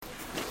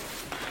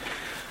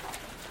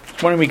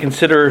This morning we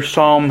consider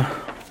Psalm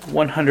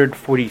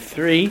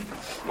 143.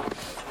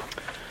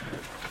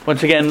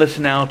 Once again,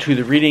 listen now to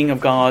the reading of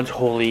God's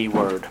holy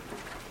word.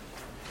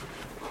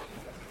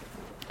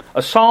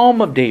 A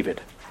Psalm of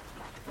David.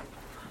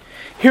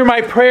 Hear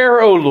my prayer,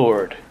 O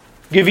Lord.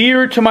 Give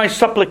ear to my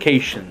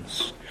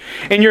supplications.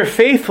 In your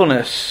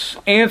faithfulness,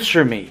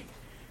 answer me.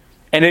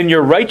 And in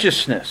your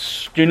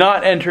righteousness, do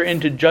not enter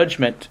into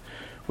judgment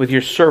with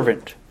your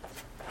servant.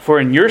 For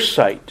in your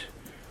sight,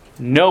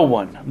 no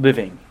one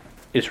living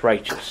is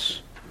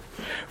righteous.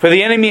 For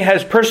the enemy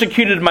has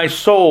persecuted my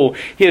soul.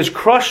 He has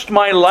crushed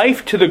my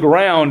life to the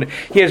ground.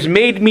 He has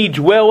made me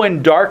dwell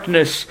in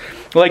darkness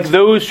like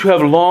those who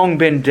have long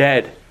been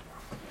dead.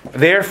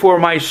 Therefore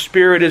my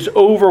spirit is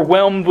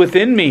overwhelmed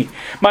within me.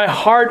 My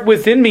heart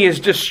within me is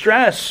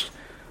distressed.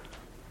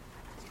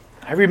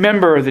 I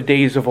remember the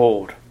days of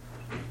old.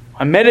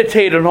 I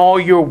meditate on all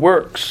your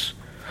works.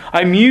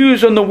 I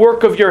muse on the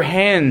work of your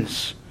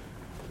hands.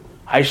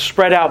 I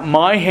spread out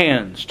my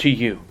hands to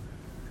you.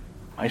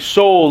 My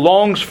soul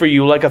longs for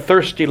you like a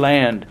thirsty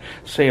land.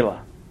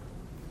 Selah.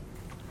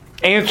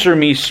 Answer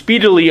me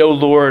speedily, O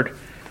Lord.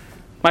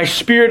 My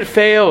spirit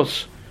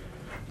fails.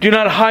 Do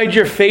not hide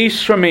your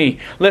face from me,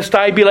 lest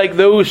I be like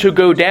those who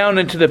go down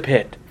into the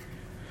pit.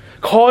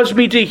 Cause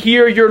me to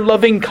hear your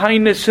loving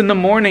kindness in the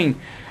morning,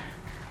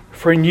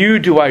 for in you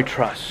do I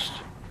trust.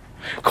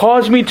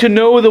 Cause me to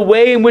know the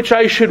way in which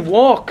I should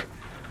walk,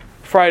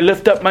 for I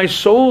lift up my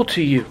soul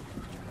to you.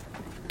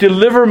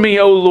 Deliver me,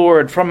 O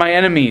Lord, from my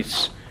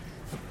enemies.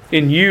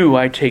 In you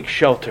I take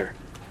shelter.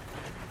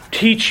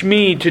 Teach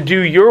me to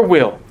do your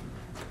will,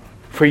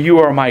 for you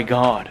are my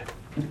God.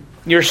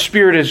 Your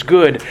spirit is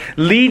good.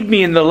 Lead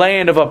me in the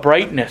land of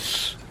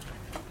uprightness.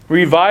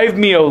 Revive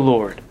me, O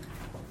Lord,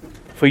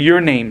 for your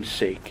name's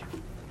sake.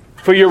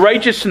 For your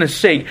righteousness'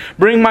 sake,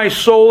 bring my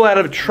soul out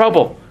of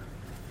trouble.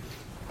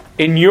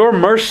 In your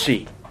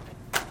mercy,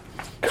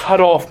 cut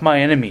off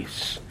my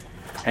enemies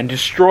and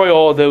destroy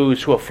all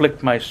those who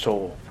afflict my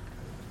soul.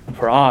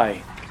 For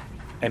I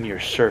am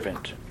your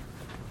servant.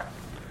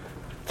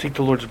 Seek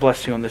the Lord's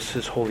blessing on this,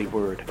 His holy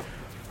word.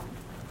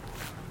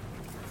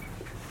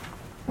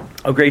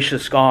 O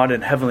gracious God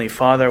and Heavenly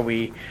Father,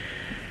 we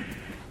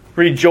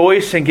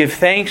rejoice and give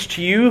thanks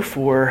to you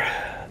for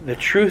the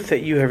truth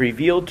that you have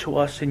revealed to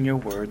us in your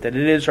word, that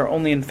it is our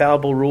only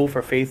infallible rule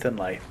for faith and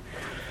life.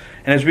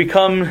 And as we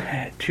come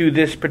to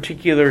this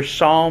particular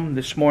psalm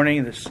this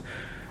morning, this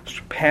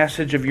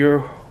passage of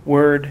your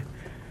word,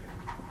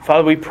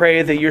 Father, we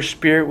pray that your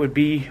Spirit would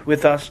be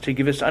with us to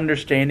give us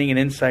understanding and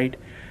insight,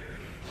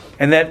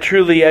 and that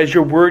truly as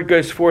your word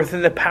goes forth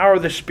in the power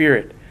of the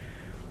Spirit,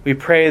 we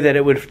pray that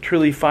it would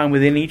truly find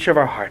within each of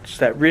our hearts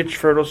that rich,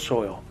 fertile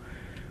soil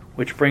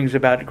which brings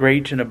about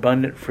great and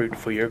abundant fruit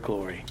for your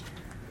glory.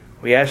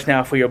 We ask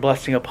now for your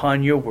blessing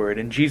upon your word.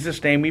 In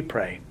Jesus' name we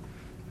pray.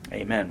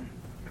 Amen.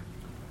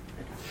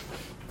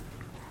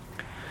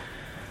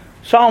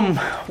 Psalm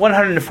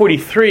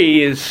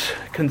 143 is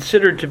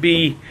considered to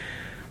be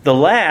the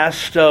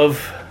last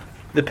of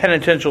the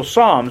penitential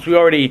psalms. We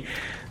already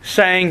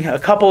sang a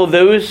couple of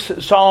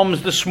those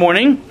psalms this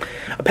morning.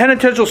 A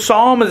penitential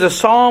psalm is a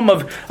psalm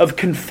of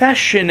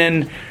confession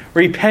and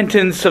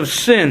repentance of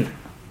sin.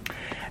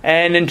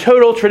 And in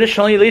total,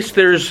 traditionally at least,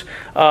 there's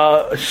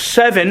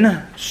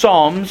 7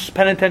 psalms,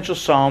 penitential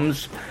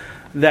psalms,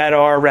 that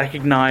are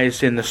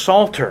recognized in the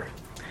Psalter.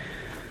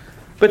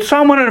 But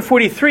Psalm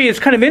 143 is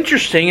kind of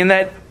interesting in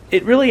that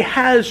it really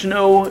has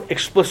no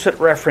explicit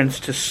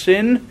reference to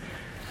sin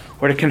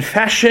or to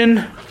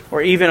confession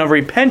or even of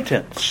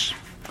repentance.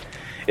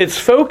 Its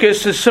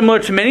focus is similar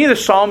to many of the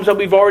Psalms that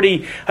we've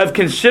already have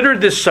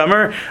considered this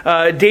summer.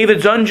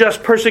 David's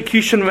unjust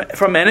persecution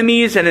from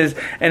enemies and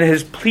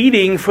his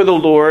pleading for the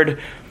Lord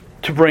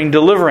to bring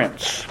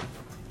deliverance.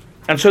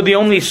 And so the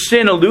only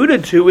sin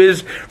alluded to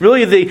is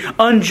really the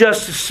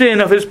unjust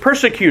sin of his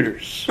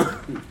persecutors.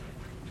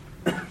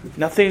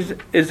 Nothing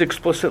is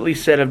explicitly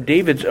said of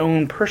David's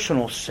own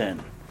personal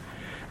sin.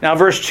 Now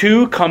verse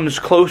 2 comes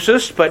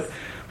closest, but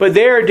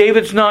there,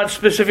 David's not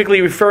specifically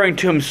referring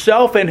to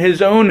himself and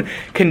his own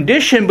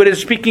condition, but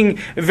is speaking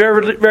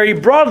very, very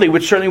broadly,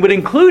 which certainly would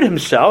include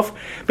himself,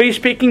 but he's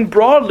speaking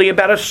broadly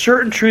about a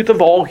certain truth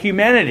of all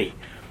humanity.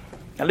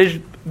 That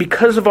is,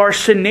 because of our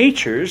sin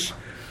natures,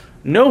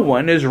 no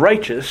one is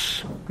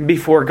righteous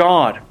before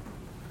God.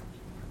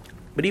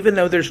 But even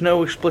though there's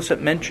no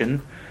explicit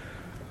mention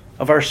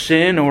of our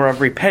sin or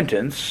of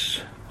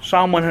repentance,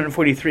 Psalm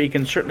 143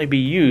 can certainly be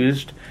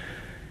used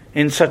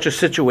in such a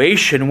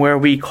situation where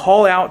we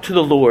call out to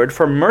the Lord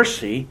for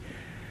mercy,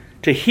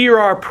 to hear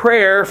our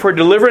prayer for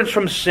deliverance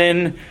from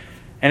sin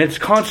and its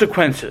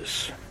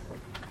consequences.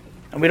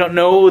 And we don't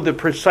know the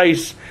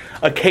precise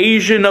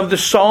occasion of the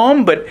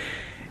psalm, but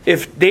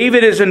if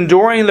David is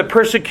enduring the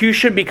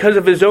persecution because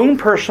of his own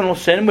personal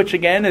sin, which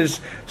again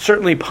is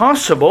certainly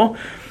possible,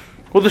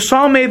 well, the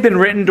psalm may have been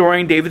written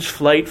during David's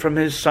flight from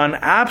his son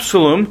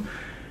Absalom,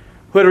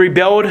 who had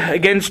rebelled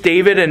against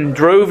David and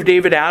drove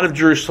David out of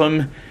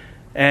Jerusalem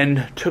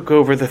and took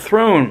over the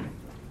throne.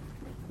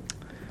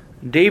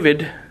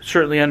 David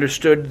certainly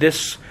understood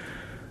this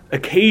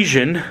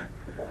occasion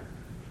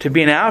to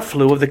be an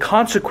outflow of the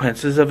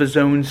consequences of his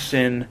own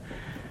sin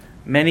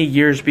many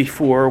years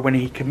before, when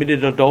he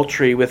committed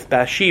adultery with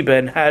Bathsheba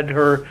and had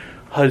her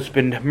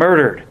husband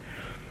murdered.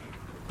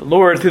 The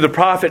Lord, through the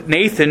prophet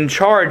Nathan,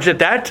 charged at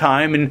that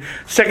time in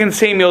 2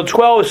 Samuel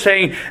 12,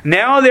 saying,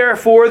 "Now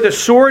therefore the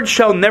sword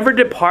shall never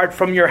depart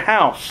from your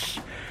house,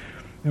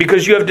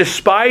 because you have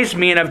despised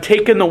me and have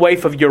taken the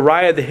wife of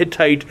Uriah the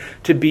Hittite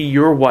to be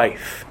your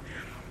wife."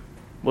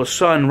 Well,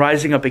 son,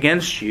 rising up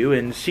against you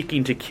and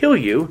seeking to kill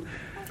you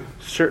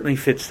certainly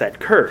fits that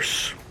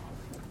curse.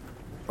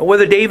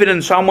 Whether David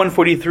in Psalm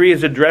 143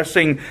 is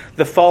addressing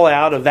the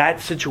fallout of that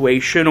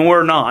situation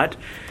or not,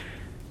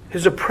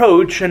 his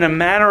approach in a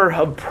manner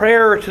of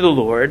prayer to the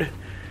Lord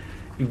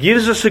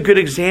gives us a good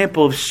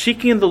example of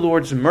seeking the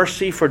Lord's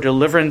mercy for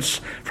deliverance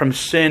from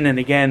sin and,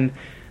 again,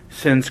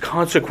 sin's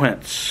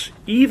consequence,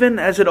 even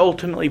as it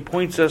ultimately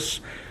points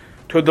us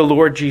toward the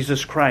Lord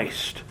Jesus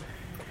Christ,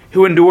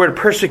 who endured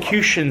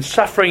persecution,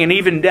 suffering, and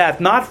even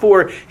death, not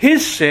for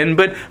his sin,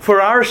 but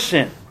for our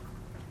sin.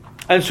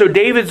 And so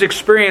David's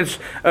experience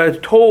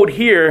told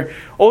here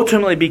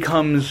ultimately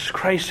becomes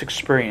Christ's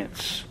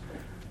experience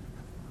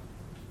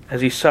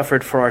as he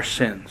suffered for our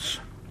sins.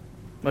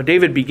 Well,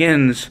 David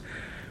begins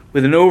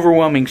with an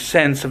overwhelming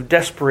sense of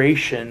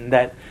desperation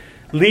that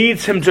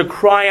leads him to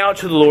cry out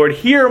to the Lord,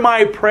 "Hear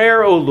my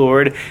prayer, O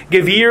Lord,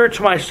 give ear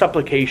to my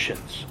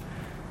supplications."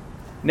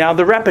 Now,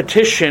 the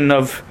repetition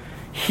of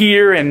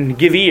hear and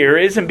give ear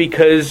isn't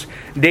because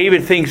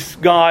David thinks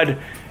God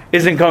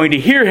isn't going to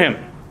hear him.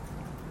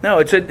 No,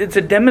 it's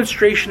a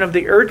demonstration of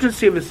the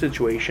urgency of his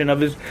situation,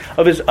 of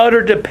his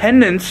utter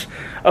dependence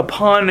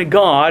upon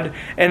God,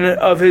 and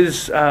of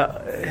his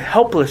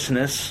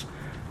helplessness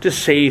to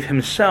save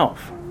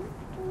himself.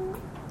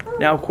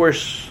 Now, of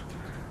course,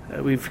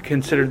 we've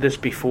considered this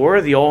before.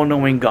 The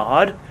all-knowing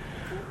God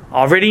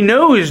already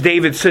knows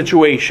David's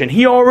situation.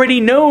 He already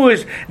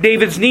knows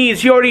David's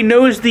needs. He already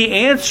knows the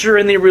answer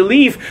and the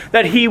relief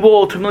that he will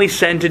ultimately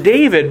send to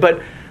David.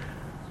 But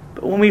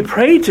when we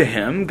pray to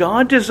him,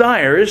 God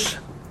desires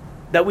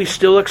that we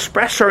still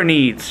express our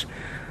needs,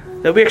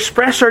 that we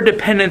express our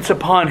dependence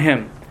upon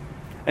him,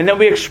 and that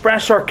we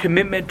express our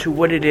commitment to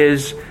what it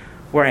is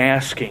we're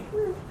asking.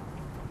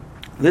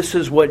 This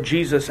is what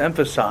Jesus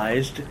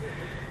emphasized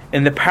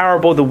in the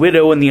parable of the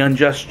widow and the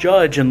unjust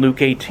judge in Luke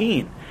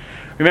 18.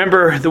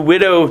 Remember, the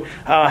widow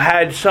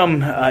had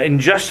some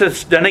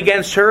injustice done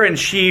against her, and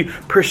she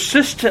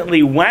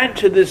persistently went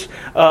to this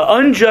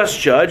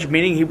unjust judge,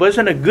 meaning he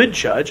wasn't a good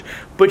judge,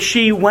 but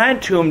she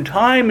went to him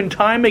time and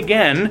time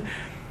again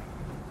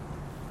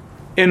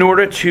in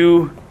order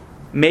to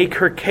make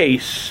her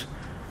case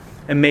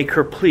and make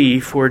her plea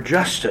for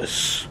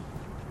justice.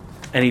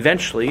 And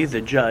eventually the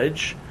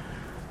judge,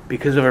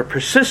 because of her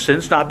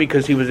persistence, not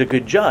because he was a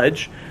good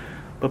judge,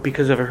 but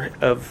because of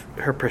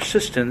her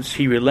persistence,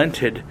 he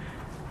relented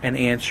and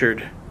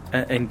answered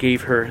and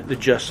gave her the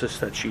justice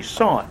that she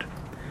sought.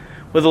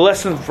 Well, the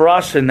lesson for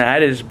us in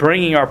that is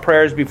bringing our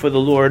prayers before the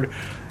Lord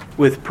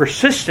with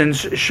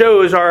persistence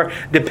shows our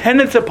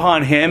dependence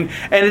upon him,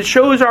 and it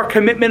shows our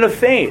commitment of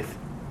faith.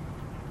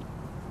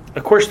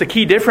 Of course, the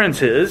key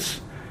difference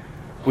is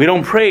we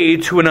don't pray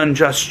to an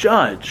unjust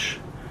judge.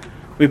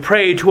 We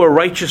pray to a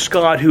righteous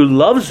God who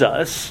loves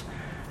us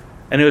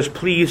and who is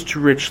pleased to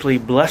richly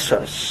bless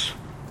us.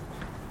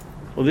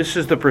 Well, this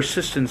is the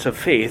persistence of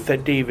faith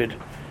that David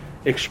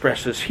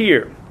expresses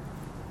here.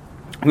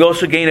 We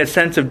also gain a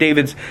sense of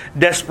David's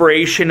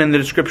desperation in the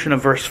description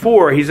of verse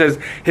 4. He says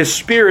his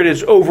spirit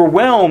is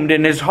overwhelmed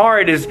and his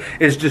heart is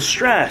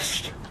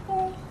distressed.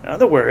 In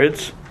other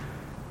words,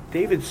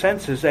 David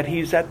senses that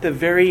he's at the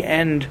very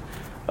end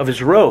of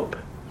his rope.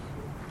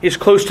 He's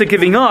close to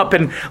giving up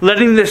and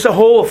letting this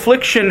whole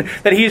affliction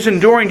that he's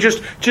enduring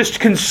just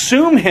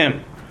consume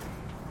him.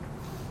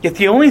 Yet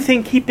the only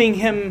thing keeping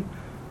him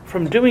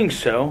from doing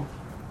so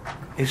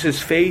is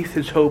his faith,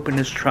 his hope, and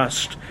his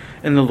trust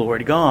in the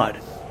Lord God.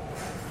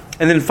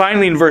 And then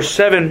finally in verse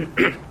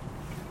 7,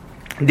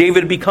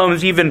 David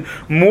becomes even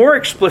more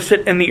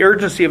explicit in the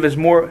urgency of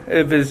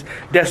his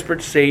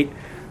desperate state,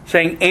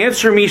 saying,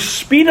 "Answer me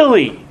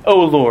speedily, O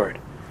Lord.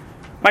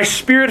 My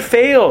spirit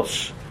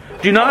fails.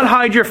 Do not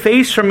hide your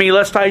face from me,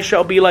 lest I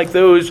shall be like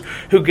those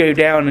who go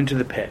down into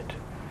the pit."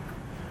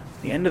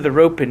 The end of the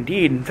rope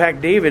indeed. In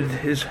fact, David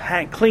is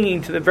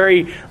clinging to the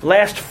very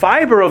last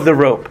fiber of the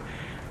rope.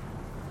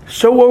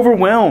 So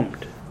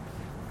overwhelmed.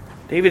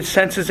 David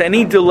senses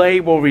any delay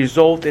will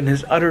result in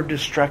his utter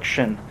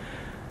destruction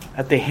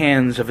at the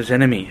hands of his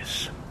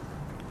enemies.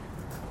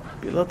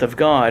 Beloved of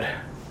God,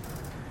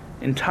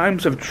 in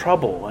times of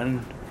trouble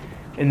and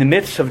in the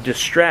midst of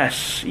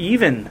distress,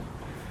 even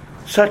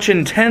such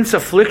intense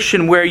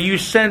affliction where you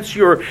sense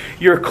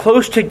you're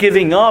close to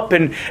giving up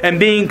and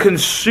being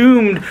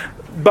consumed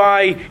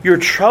by your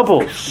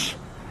troubles,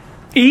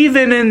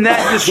 even in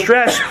that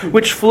distress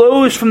which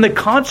flows from the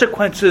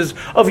consequences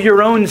of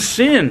your own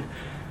sin,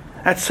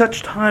 at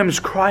such times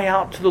cry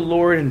out to the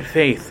Lord in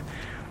faith.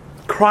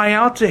 Cry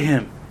out to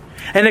him.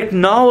 and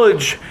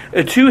acknowledge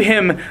to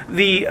Him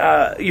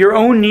your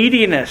own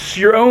neediness,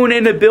 your own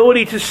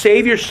inability to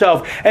save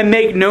yourself, and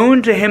make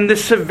known to Him the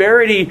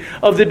severity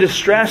of the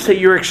distress that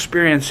you're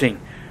experiencing.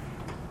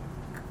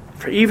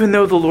 For even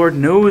though the Lord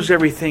knows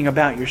everything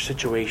about your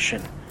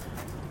situation,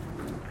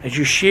 as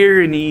you share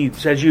your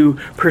needs, as you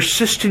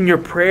persist in your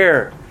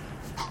prayer,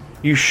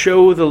 you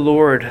show the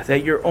Lord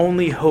that your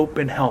only hope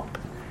and help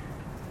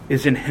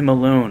is in Him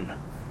alone,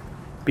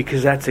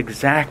 because that's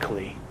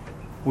exactly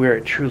where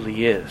it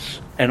truly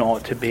is and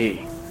ought to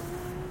be.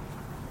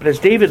 But as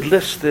David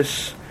lists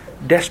this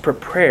desperate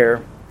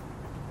prayer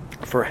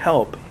for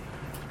help,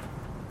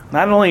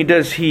 not only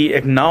does he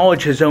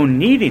acknowledge his own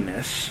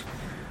neediness,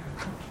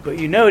 but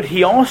you note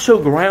he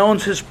also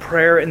grounds his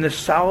prayer in the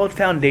solid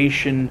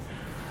foundation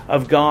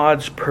of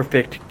God's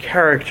perfect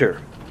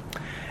character.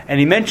 And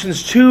he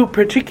mentions two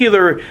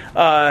particular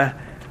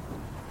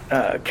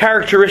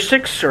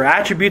characteristics or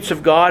attributes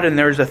of God, and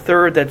there's a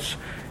third that's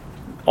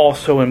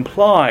also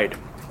implied.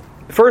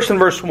 First, in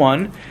verse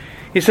 1,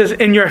 he says,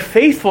 "In your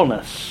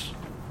faithfulness,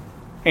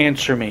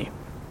 answer me."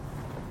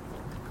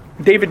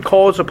 David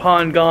calls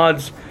upon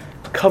God's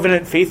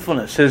covenant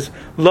faithfulness, His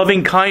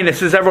loving kindness,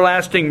 His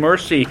everlasting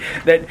mercy,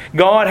 that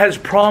God has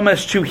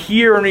promised to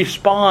hear and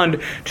respond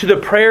to the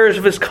prayers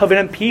of His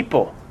covenant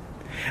people.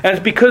 And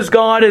it's because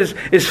God is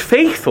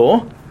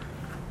faithful,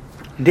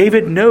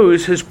 David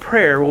knows his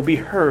prayer will be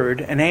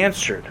heard and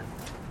answered.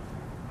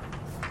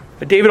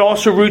 But David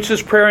also roots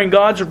his prayer in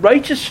God's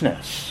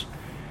righteousness.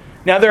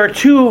 Now, there are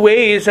two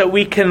ways that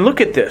we can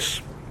look at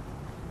this.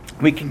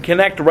 We can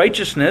connect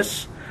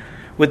righteousness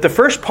with the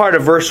first part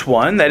of verse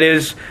 1, that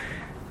is,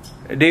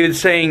 David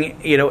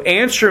saying,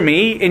 answer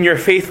me in your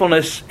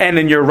faithfulness and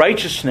in your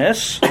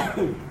righteousness.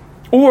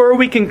 Or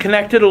we can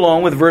connect it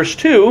along with verse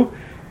 2,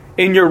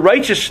 in your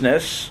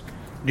righteousness,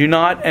 do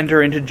not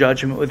enter into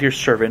judgment with your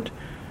servant,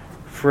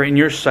 for in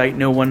your sight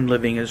no one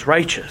living is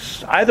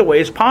righteous. Either way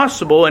is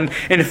possible, and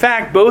in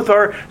fact, both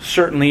are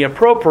certainly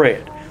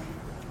appropriate.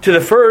 To the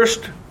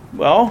first,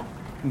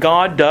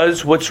 God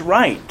does what's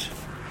right.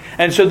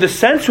 And so the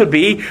sense would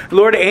be,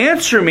 Lord,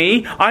 answer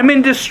me. I'm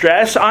in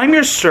distress. I'm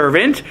your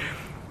servant.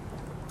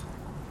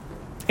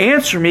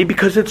 Answer me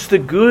because it's the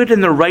good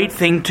and the right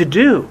thing to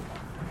do.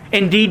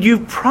 Indeed,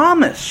 you've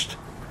promised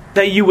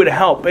that you would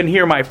help and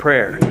hear my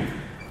prayer.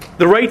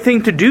 The right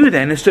thing to do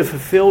then is to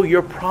fulfill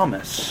your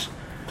promise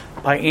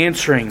by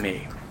answering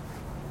me.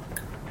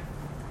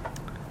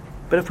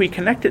 But if we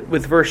connect it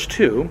with verse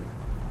 2,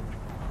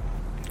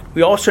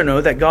 we also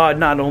know that God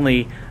not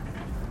only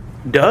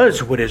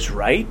does what is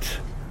right,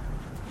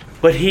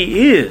 but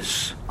He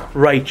is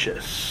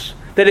righteous.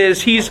 That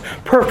is, He's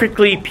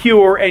perfectly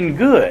pure and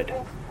good.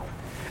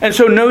 And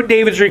so note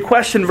David's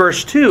request in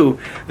verse 2,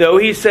 though.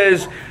 He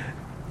says,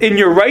 in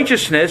your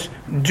righteousness,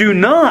 do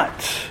not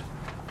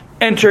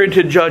enter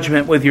into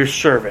judgment with your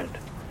servant.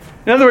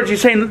 In other words,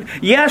 he's saying,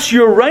 yes,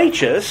 you're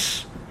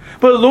righteous,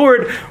 but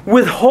Lord,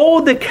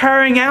 withhold the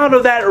carrying out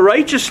of that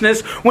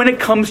righteousness when it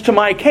comes to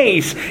my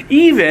case,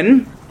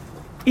 even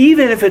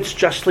if it's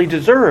justly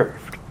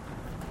deserved.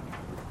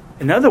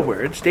 In other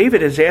words,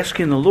 David is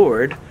asking the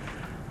Lord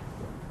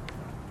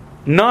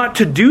not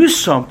to do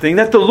something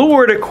that the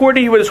Lord,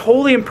 according to His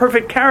holy and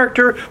perfect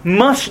character,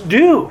 must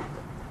do.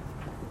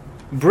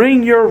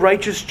 Bring your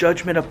righteous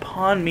judgment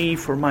upon me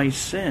for my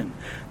sin.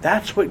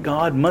 That's what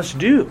God must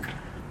do.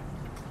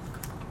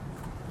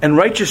 And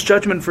righteous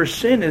judgment for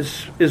sin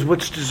is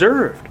what's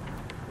deserved.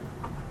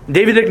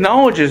 David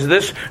acknowledges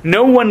this.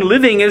 No one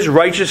living is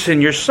righteous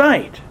in your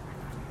sight.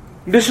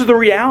 This is the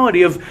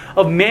reality of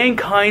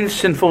mankind's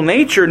sinful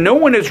nature. No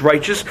one is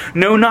righteous,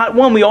 no, not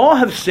one. We all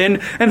have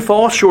sinned and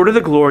fall short of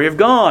the glory of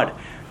God.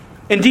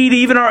 Indeed,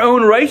 even our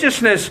own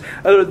righteousness,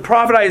 the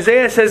prophet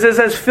Isaiah says, is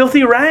as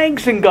filthy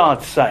rags in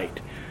God's sight.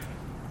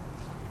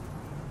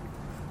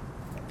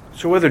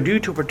 So whether due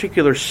to a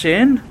particular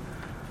sin,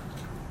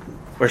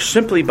 or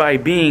simply by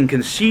being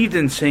conceived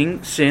in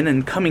sin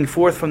and coming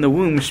forth from the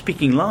womb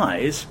speaking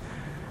lies,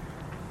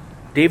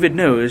 David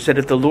knows that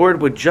if the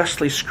Lord would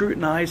justly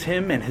scrutinize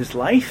him and his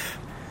life,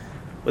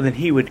 well, then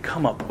he would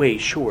come up way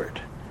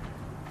short.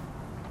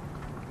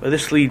 Well,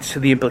 this leads to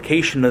the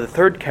implication of the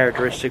third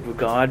characteristic of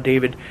God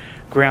David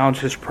grounds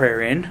his prayer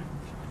in.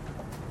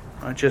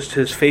 Not just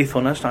his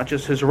faithfulness, not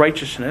just his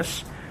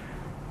righteousness.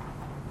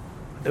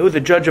 Though the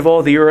judge of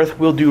all the earth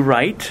will do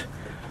right,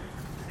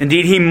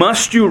 indeed, He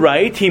must do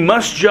right. He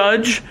must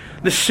judge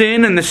the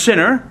sin and the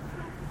sinner.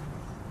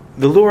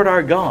 The Lord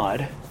our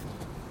God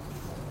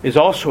is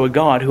also a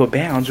God who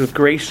abounds with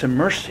grace and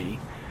mercy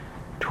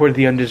toward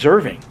the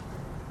undeserving.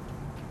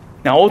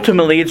 Now,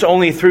 ultimately, it's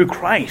only through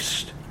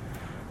Christ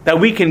that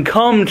we can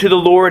come to the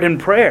Lord in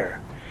prayer.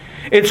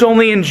 It's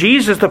only in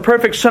Jesus, the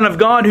perfect Son of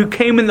God, who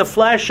came in the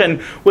flesh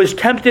and was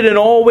tempted in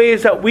all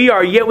ways that we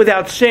are, yet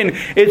without sin.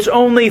 It's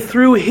only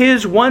through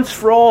His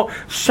once-for-all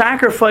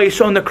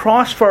sacrifice on the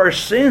cross for our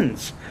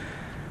sins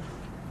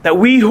that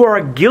we who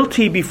are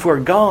guilty before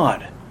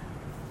God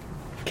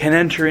can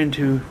enter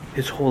into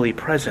His holy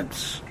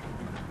presence.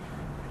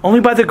 Only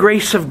by the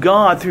grace of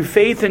God, through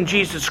faith in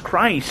Jesus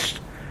Christ,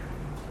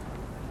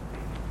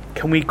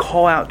 can we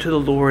call out to the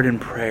Lord in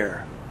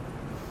prayer,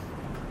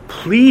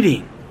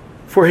 pleading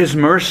for His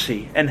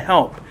mercy and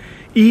help,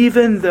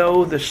 even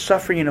though the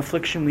suffering and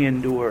affliction we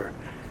endure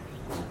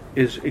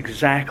is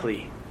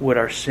exactly what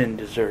our sin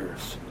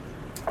deserves.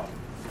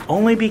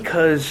 Only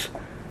because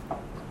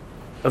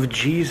of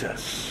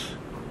Jesus,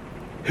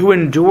 who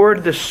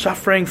endured the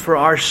suffering for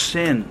our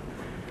sin,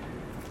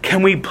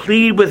 can we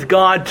plead with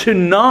God to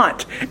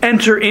not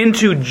enter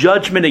into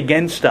judgment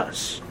against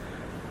us,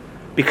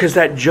 because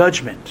that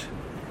judgment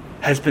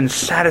has been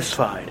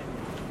satisfied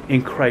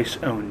in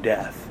Christ's own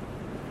death.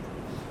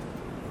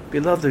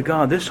 Beloved of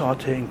God, this ought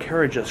to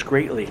encourage us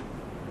greatly,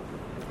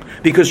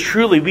 because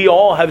truly we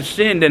all have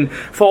sinned and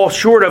fall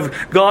short of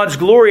God's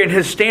glory and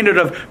His standard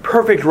of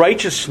perfect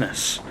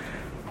righteousness.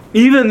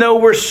 Even though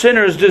we're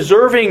sinners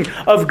deserving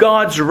of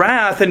God's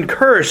wrath and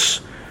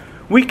curse,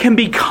 we can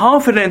be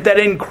confident that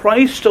in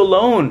Christ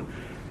alone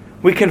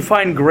we can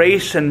find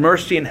grace and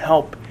mercy and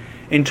help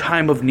in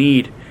time of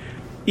need,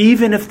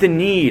 even if the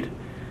need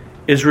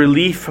is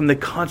relief from the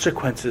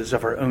consequences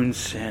of our own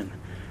sin.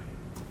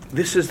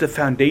 This is the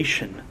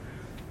foundation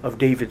of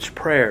David's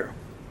prayer.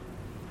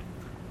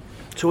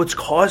 So what's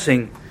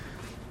causing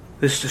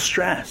this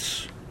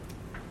distress?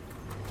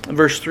 In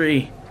verse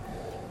 3,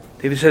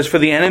 David says, "For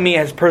the enemy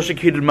has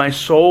persecuted my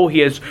soul. He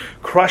has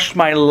crushed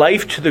my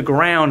life to the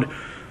ground.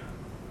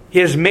 He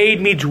has made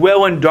me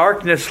dwell in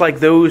darkness like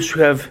those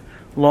who have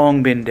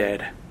long been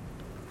dead."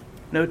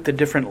 Note the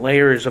different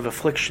layers of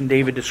affliction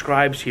David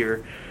describes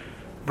here,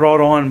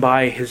 brought on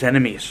by his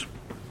enemies.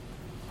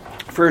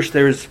 First,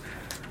 there's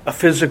a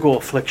physical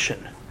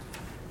affliction.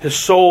 His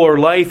soul or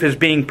life is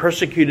being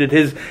persecuted.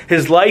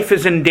 His life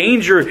is in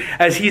danger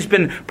as he's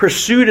been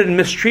pursued and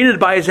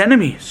mistreated by his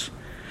enemies.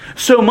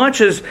 So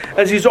much as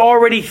he's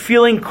already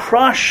feeling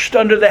crushed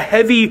under the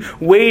heavy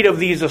weight of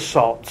these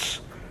assaults.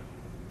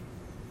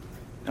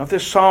 Now, if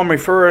this psalm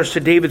refers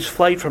to David's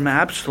flight from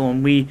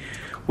Absalom, we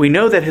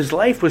know that his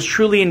life was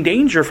truly in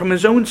danger from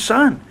his own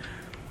son.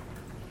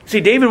 See,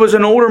 David was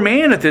an older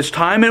man at this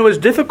time, and it was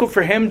difficult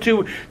for him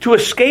to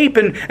escape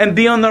and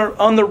be on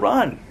the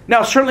run.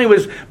 Now, certainly it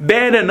was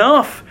bad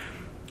enough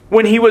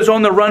when he was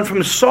on the run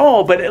from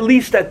Saul, but at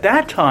least at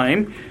that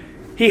time,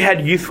 he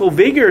had youthful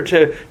vigor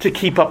to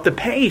keep up the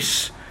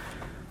pace.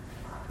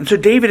 And so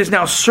David is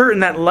now certain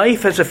that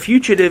life as a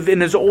fugitive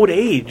in his old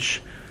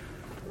age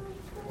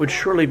would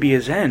surely be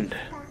his end.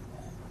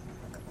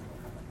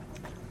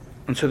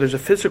 And so there's a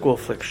physical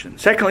affliction.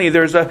 Secondly,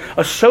 there's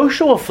a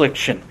social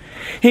affliction.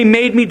 He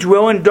made me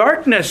dwell in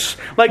darkness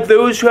like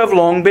those who have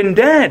long been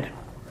dead.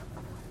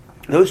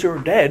 Those who are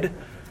dead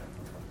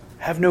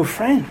have no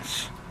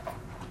friends.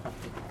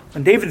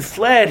 When David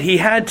fled, he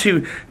had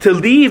to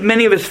leave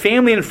many of his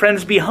family and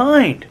friends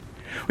behind.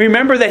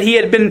 Remember that he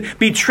had been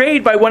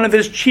betrayed by one of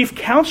his chief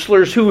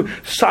counselors who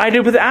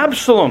sided with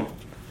Absalom.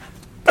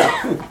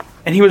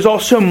 And he was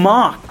also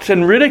mocked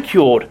and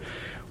ridiculed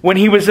when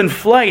he was in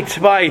flight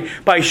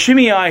by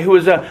Shimei, who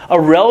was a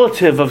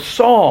relative of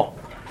Saul.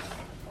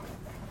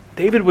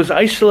 David was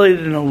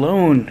isolated and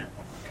alone,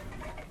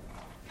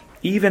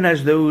 even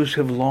as those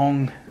who have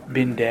long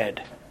been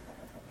dead.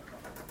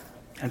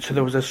 And so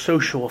there was a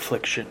social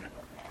affliction.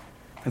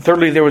 And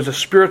thirdly, there was a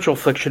spiritual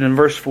affliction in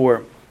verse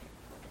 4.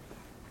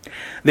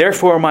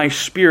 "Therefore my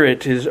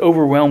spirit is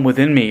overwhelmed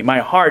within me. My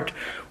heart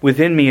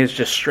within me is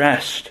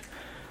distressed."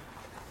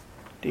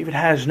 David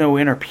has no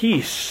inner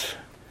peace.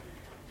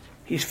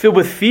 He's filled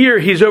with fear.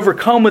 He's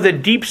overcome with a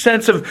deep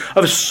sense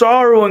of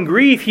sorrow and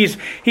grief.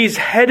 He's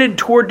headed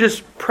toward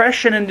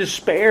depression and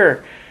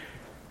despair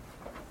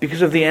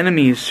because of the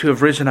enemies who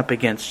have risen up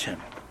against him.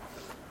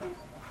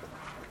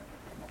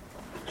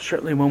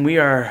 Certainly when we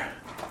are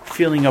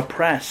feeling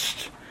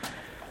oppressed,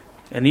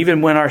 and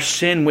even when our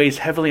sin weighs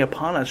heavily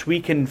upon us,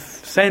 we can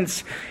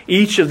sense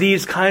each of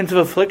these kinds of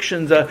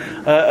afflictions,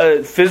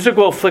 a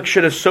physical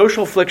affliction, a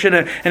social affliction,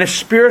 and a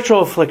spiritual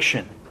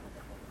affliction.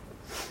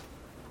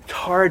 It's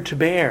hard to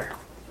bear.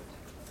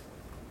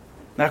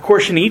 Now, of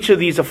course, in each of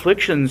these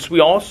afflictions, we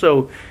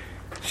also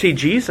see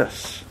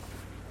Jesus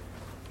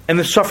and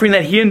the suffering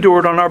that He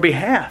endured on our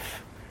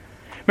behalf.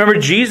 Remember,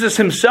 Jesus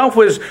Himself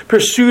was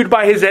pursued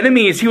by His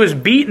enemies. He was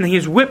beaten, He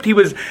was whipped, He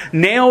was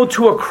nailed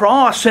to a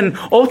cross, and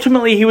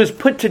ultimately He was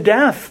put to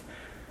death.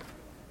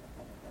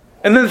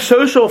 And then the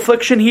social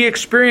affliction He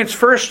experienced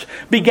first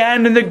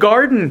began in the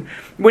garden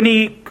when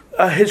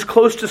His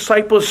close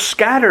disciples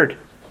scattered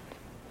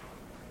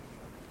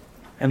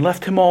and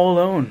left Him all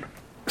alone.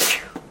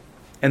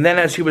 And then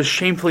as He was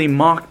shamefully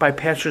mocked by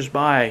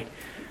passers-by,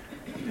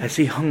 as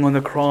He hung on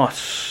the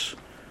cross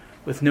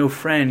with no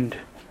friend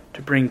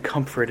to bring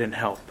comfort and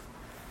help.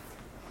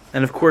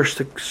 And of course,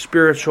 the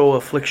spiritual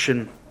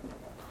affliction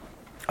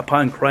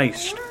upon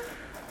Christ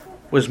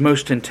was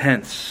most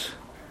intense,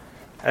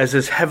 as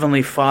His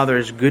heavenly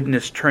Father's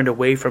goodness turned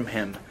away from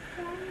Him,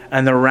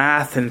 and the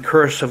wrath and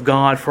curse of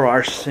God for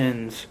our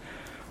sins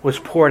was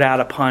poured out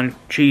upon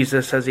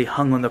Jesus as He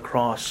hung on the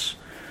cross,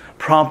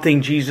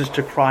 prompting Jesus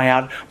to cry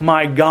out,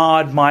 my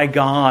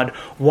God,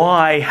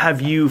 why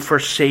have you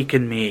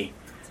forsaken me?"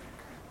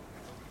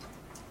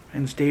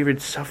 And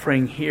David's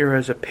suffering here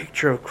as a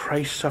picture of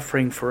Christ's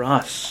suffering for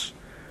us.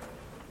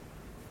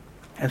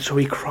 And so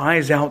he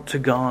cries out to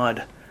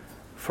God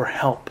for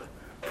help,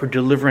 for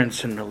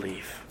deliverance and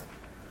relief.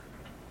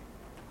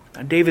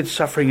 Now, David's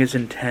suffering is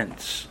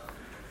intense.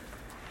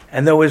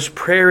 And though his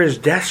prayer is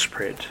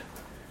desperate,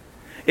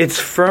 it's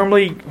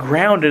firmly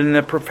grounded in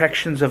the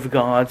perfections of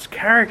God's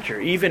character,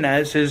 even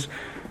as his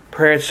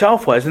prayer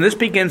itself was. And this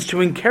begins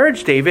to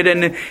encourage David,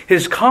 and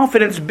his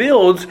confidence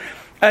builds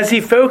as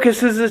he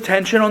focuses his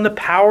attention on the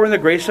power and the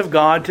grace of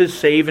God to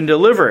save and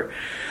deliver.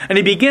 And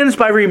he begins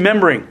by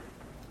remembering.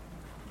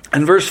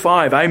 In verse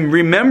 5, I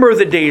remember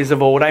the days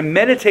of old. I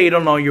meditate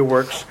on all your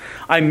works.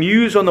 I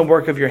muse on the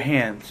work of your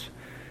hands.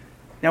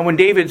 Now, when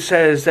David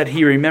says that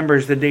he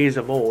remembers the days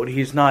of old,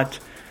 he's not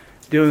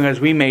doing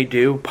as we may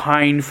do,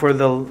 pine for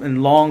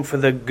and long for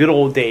the good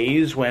old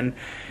days when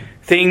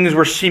things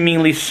were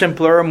seemingly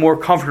simpler, more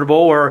comfortable,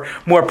 or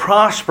more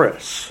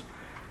prosperous.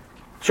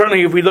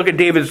 Certainly, if we look at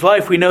David's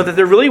life, we know that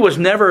there really was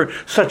never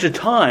such a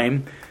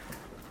time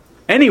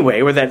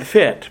anyway where that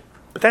fit.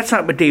 But that's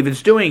not what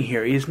David's doing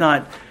here. He's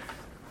not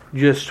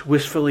just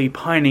wistfully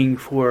pining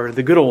for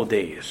the good old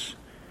days.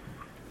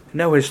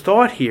 No, his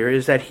thought here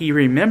is that he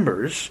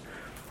remembers.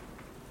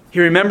 He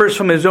remembers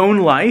from his own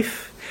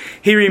life.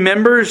 He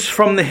remembers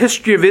from the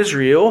history of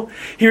Israel.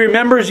 He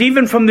remembers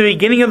even from the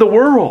beginning of the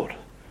world.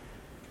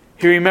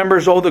 He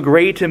remembers all the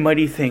great and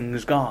mighty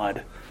things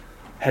God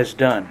has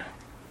done.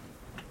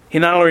 He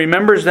not only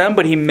remembers them,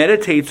 but he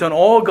meditates on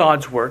all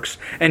God's works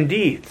and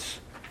deeds.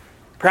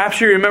 Perhaps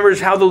he remembers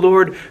how the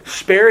Lord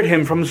spared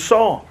him from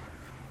Saul.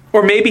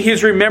 Or maybe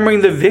he's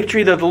remembering the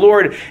victory that the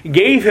Lord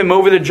gave him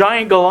over the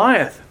giant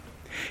Goliath.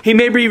 He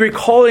may be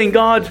recalling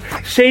God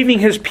saving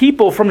his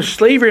people from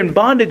slavery and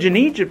bondage in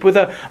Egypt with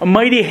a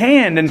mighty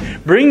hand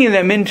and bringing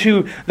them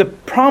into the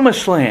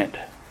promised land.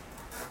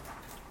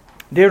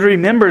 David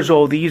remembers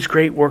all these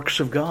great works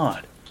of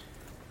God.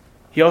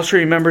 He also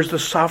remembers the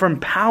sovereign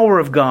power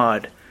of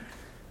God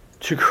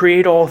to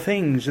create all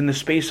things in the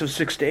space of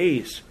 6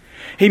 days.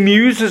 He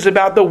muses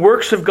about the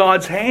works of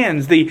God's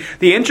hands, the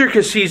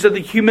intricacies of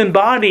the human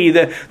body,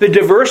 the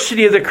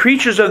diversity of the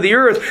creatures of the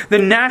earth, the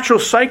natural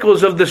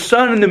cycles of the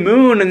sun and the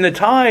moon and the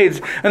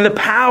tides, and the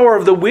power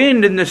of the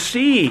wind and the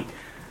sea.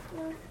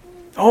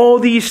 All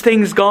these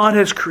things God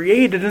has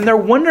created, and they're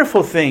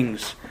wonderful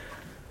things.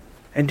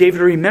 And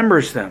David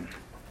remembers them.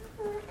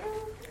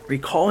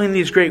 Recalling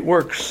these great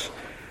works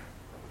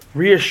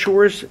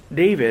reassures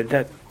David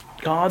that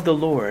God the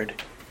Lord,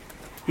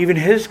 even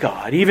his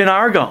God, even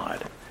our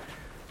God,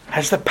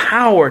 has the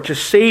power to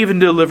save and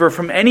deliver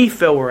from any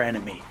foe or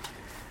enemy.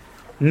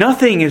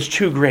 Nothing is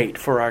too great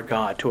for our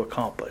God to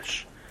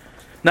accomplish.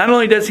 Not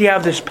only does he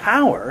have this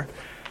power,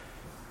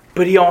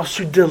 but he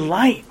also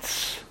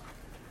delights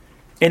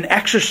in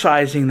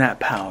exercising that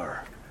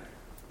power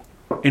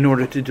in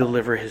order to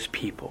deliver his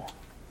people.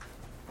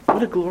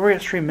 What a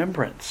glorious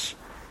remembrance.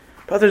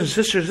 Brothers and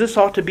sisters, this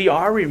ought to be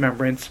our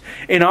remembrance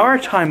in our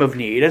time of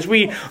need. As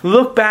we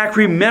look back,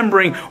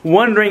 remembering,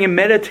 wondering, and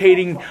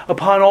meditating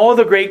upon all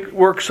the great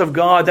works of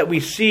God that we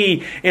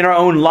see in our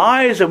own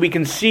lives, that we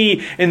can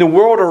see in the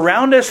world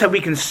around us, that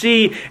we can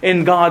see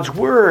in God's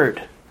Word.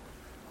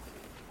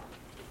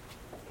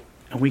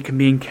 And we can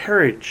be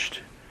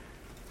encouraged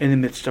in the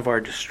midst of our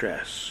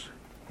distress.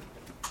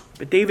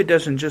 But David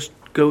doesn't just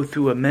go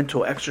through a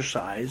mental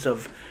exercise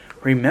of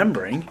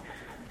remembering.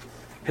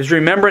 His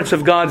remembrance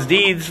of God's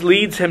deeds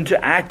leads him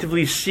to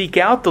actively seek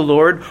out the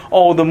Lord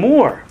all the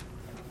more.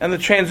 And the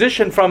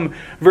transition from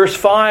verse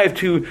 5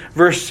 to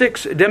verse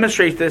 6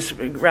 demonstrates this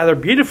rather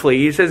beautifully.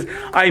 He says,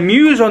 I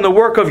muse on the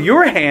work of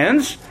your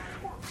hands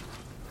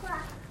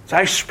as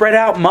I spread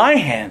out my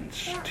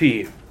hands to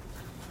you.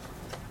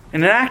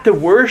 In an act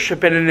of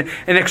worship and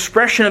an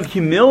expression of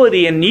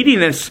humility and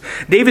neediness,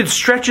 David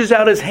stretches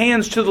out his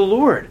hands to the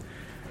Lord.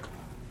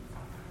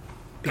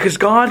 Because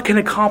God can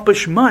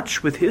accomplish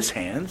much with his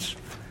hands.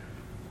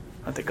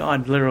 Not that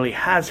God literally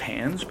has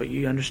hands, but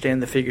you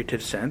understand the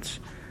figurative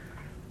sense.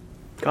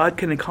 God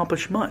can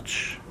accomplish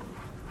much.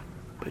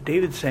 But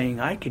David's saying,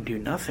 I can do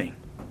nothing.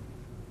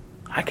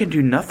 I can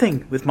do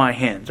nothing with my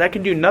hands. I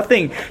can do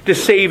nothing to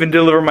save and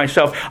deliver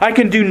myself. I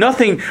can do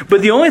nothing,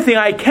 but the only thing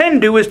I can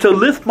do is to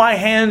lift my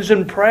hands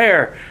in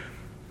prayer,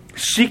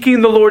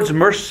 seeking the Lord's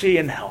mercy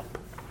and help.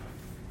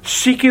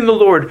 Seeking the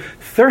Lord,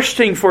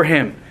 thirsting for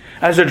Him,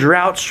 as a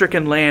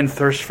drought-stricken land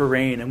thirsts for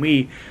rain. And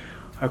we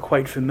are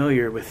quite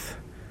familiar with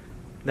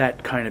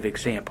that kind of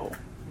example.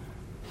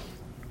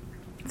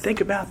 Think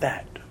about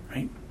that,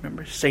 right?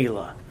 Remember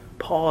Selah.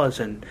 Pause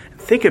and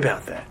think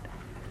about that.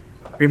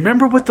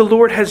 Remember what the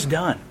Lord has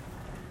done.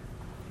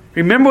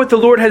 Remember what the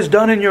Lord has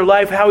done in your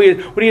life,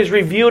 what He has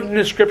revealed in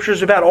the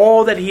Scriptures about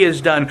all that He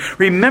has done.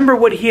 Remember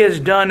what He has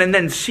done, and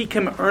then seek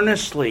Him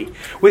earnestly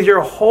with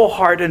your whole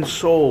heart and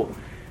soul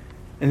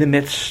in the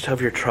midst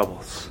of your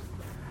troubles.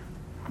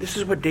 This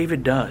is what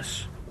David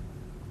does.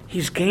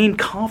 He's gained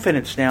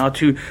confidence now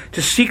to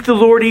seek the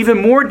Lord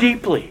even more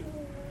deeply.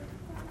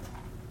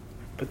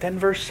 But then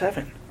verse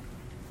 7.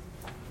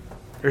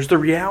 There's the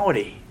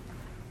reality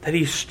that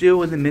he's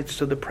still in the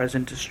midst of the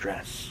present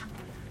distress.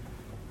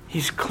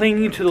 He's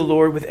clinging to the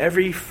Lord with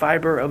every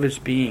fiber of his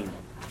being.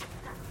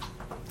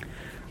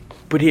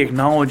 But he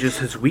acknowledges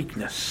his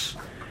weakness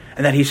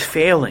and that he's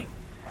failing.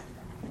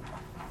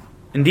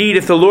 Indeed,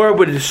 if the Lord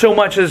would so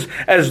much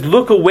as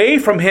look away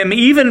from him,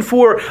 even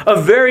for a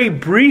very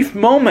brief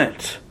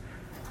moment,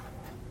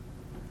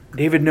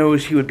 David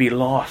knows he would be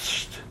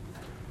lost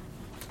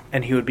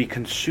and he would be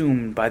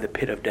consumed by the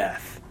pit of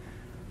death.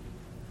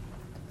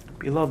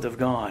 Beloved of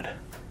God,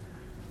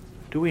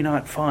 do we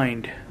not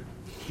find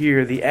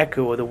here the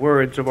echo of the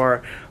words of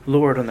our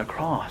Lord on the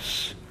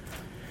cross?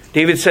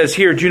 David says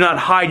here, "Do not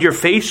hide your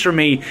face from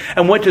me."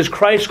 And what does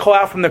Christ call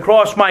out from the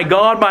cross? my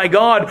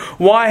God,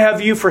 why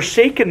have you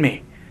forsaken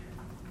me?"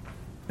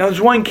 Now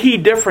there's one key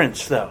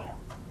difference though.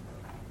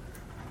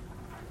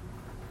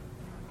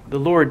 The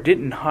Lord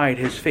didn't hide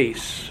his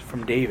face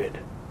from David.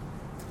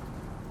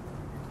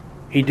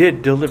 He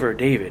did deliver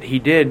David. He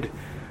did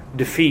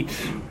defeat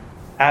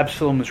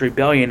Absalom's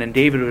rebellion, and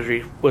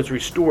David was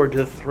restored to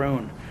the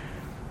throne.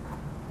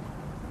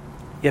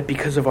 Yet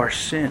because of our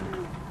sin,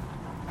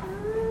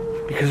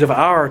 because of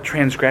our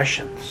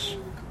transgressions,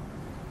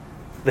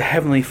 the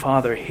Heavenly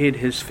Father hid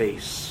his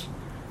face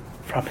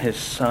from his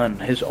Son,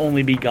 his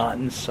only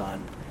begotten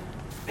Son,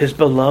 his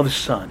beloved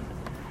Son,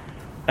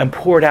 and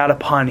poured out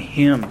upon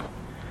him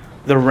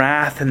the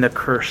wrath and the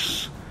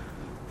curse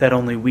that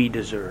only we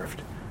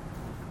deserved.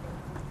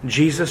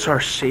 Jesus,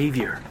 our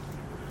Savior,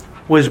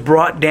 was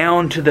brought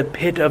down to the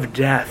pit of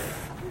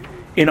death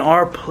in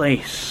our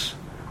place,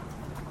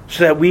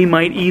 so that we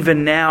might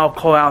even now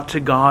call out to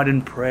God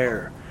in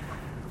prayer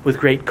with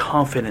great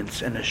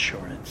confidence and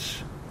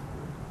assurance.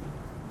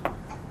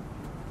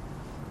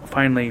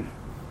 Finally,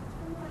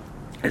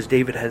 as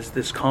David has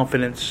this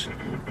confidence,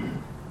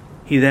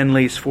 he then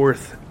lays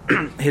forth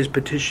his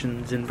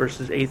petitions in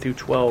verses 8 through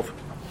 12.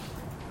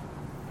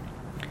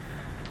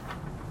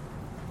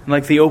 And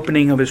like the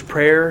opening of his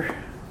prayer,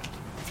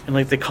 and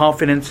like the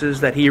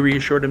confidences that he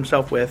reassured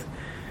himself with,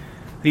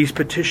 these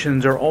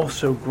petitions are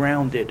also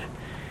grounded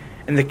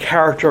in the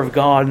character of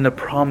God and the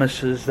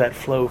promises that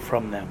flow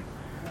from them.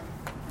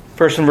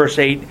 First in verse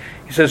 8,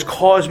 he says,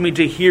 "Cause me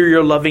to hear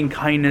your loving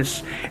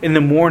kindness in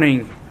the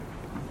morning,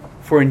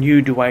 for in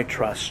you do I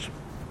trust."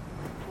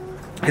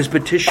 His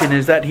petition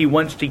is that he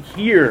wants to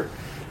hear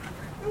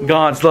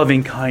God's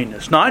loving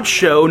kindness. Not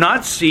show,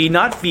 not see,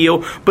 not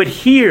feel, but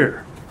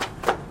hear.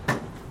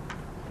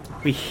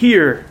 We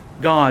hear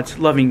God's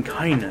loving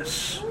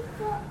kindness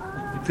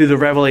through the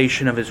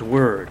revelation of his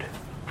word.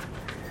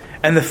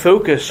 And the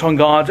focus on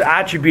God's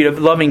attribute of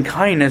loving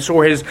kindness,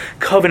 or his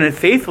covenant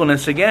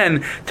faithfulness,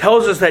 again,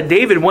 tells us that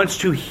David wants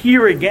to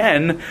hear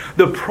again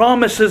the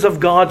promises of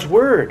God's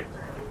word.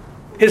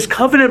 His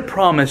covenant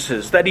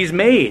promises that he's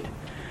made.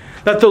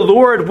 That the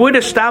Lord would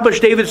establish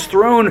David's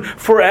throne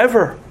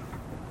forever.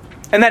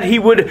 And that he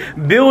would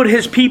build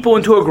his people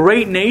into a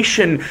great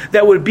nation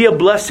that would be a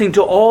blessing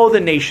to all the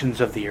nations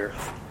of the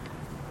earth.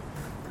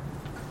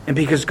 And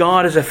because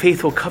God is a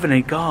faithful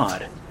covenant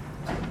God,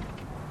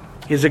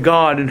 he is a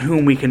God in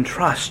whom we can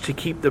trust to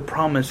keep the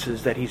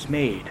promises that he's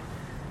made.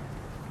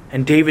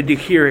 And David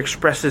here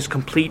expresses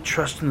complete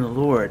trust in the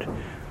Lord.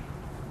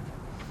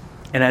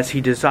 And as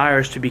he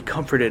desires to be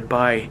comforted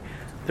by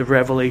the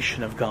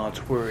revelation of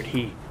God's word,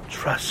 he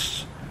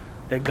trusts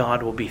that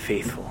God will be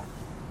faithful.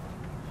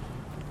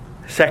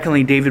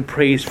 Secondly, David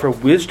prays for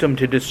wisdom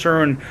to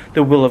discern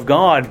the will of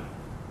God.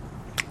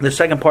 The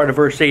second part of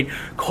verse 8,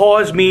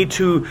 "Cause me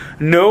to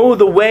know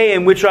the way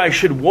in which I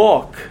should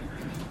walk,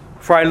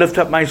 for I lift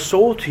up my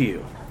soul to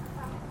you."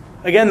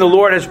 Again, the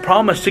Lord has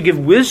promised to give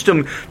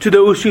wisdom to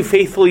those who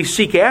faithfully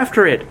seek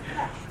after it.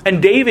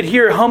 And David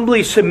here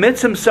humbly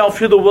submits himself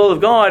to the will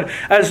of God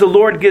as the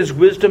Lord gives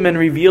wisdom and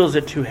reveals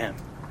it to him.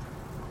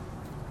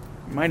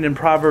 Reminded in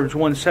Proverbs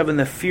 1:7,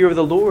 the fear of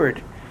the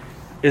Lord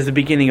is the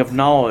beginning of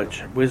knowledge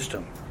and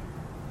wisdom.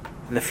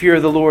 And the fear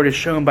of the Lord is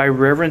shown by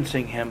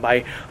reverencing him,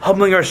 by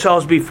humbling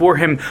ourselves before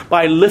him,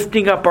 by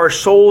lifting up our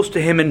souls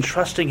to him and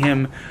trusting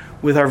him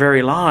with our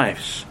very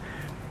lives.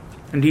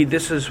 Indeed,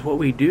 this is what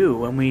we do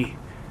when we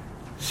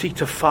seek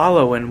to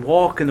follow and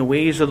walk in the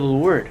ways of the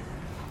Lord.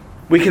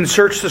 We can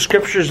search the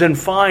scriptures and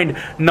find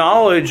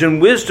knowledge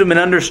and wisdom and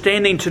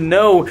understanding to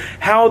know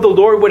how the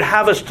Lord would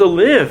have us to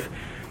live.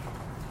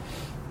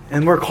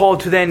 And we're called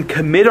to then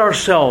commit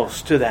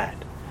ourselves to that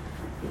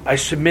by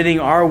submitting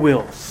our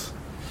wills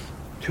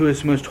to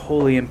his most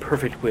holy and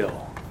perfect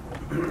will.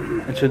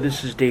 And so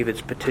this is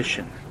David's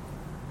petition.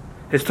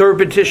 His third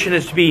petition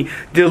is to be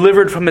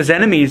delivered from his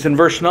enemies in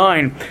verse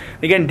 9.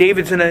 Again,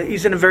 David's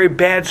he's in a very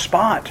bad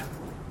spot,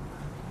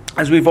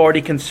 as we've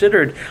already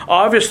considered.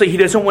 Obviously, he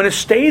doesn't want to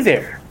stay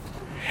there.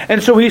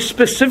 And so he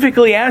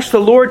specifically asks the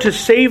Lord to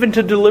save and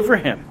to deliver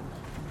him.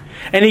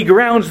 And he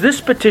grounds this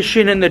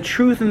petition in the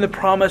truth and the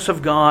promise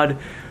of God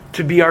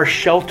to be our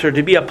shelter,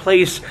 to be a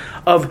place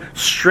of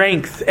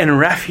strength and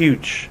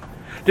refuge,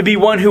 to be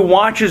one who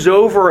watches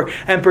over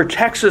and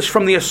protects us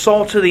from the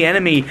assaults of the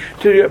enemy,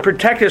 to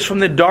protect us from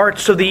the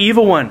darts of the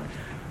evil one,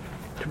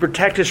 to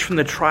protect us from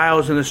the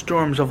trials and the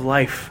storms of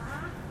life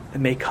that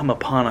may come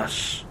upon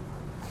us,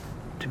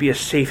 to be a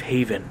safe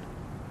haven.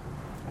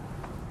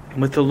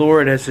 And with the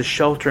Lord as his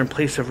shelter and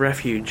place of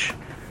refuge,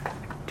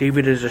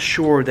 David is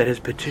assured that his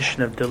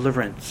petition of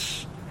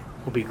deliverance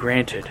will be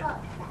granted.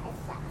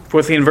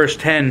 Fourthly, in verse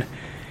 10,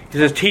 he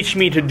says, "Teach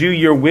me to do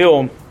your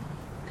will,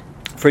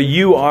 for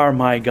you are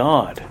my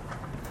God."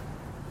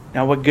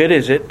 Now, what good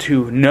is it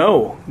to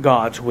know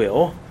God's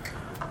will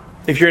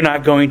if you're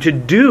not going to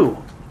do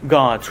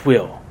God's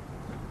will?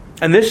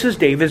 And this is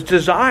David's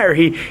desire.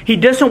 He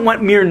doesn't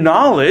want mere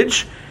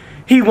knowledge.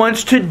 He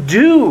wants to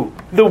do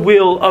the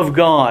will of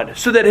God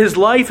so that his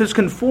life is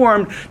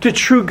conformed to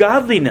true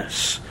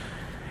godliness.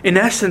 In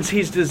essence,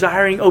 he's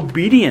desiring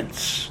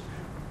obedience.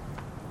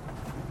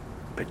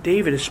 But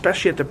David,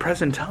 especially at the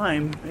present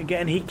time,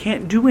 again, he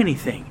can't do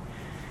anything.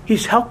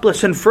 He's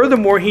helpless, and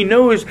furthermore, he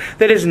knows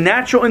that his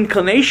natural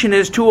inclination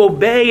is to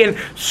obey and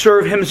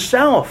serve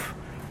himself.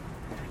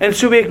 And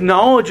so he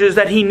acknowledges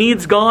that he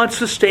needs God's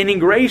sustaining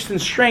grace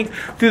and strength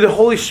through the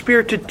Holy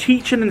Spirit to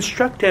teach and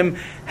instruct him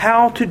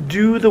how to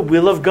do the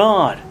will of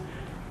God.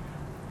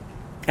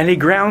 And he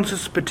grounds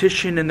his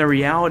petition in the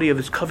reality of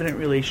his covenant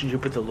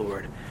relationship with the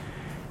Lord,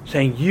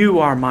 saying, "You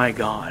are my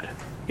God."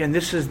 Again,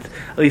 this is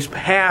at least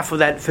half of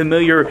that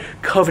familiar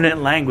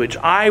covenant language.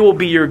 I will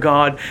be your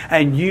God,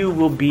 and you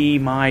will be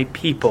my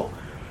people.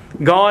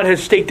 God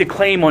has staked a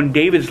claim on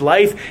David's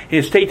life. He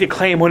has staked a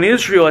claim on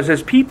Israel as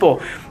his people.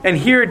 And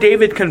here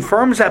David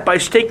confirms that by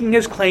staking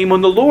his claim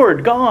on the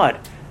Lord, God.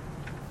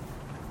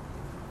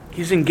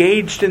 He's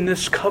engaged in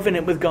this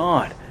covenant with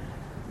God.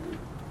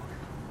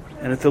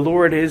 And if the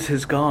Lord is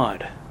his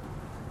God,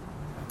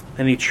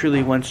 then he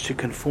truly wants to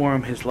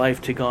conform his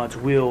life to God's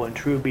will and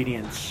true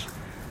obedience,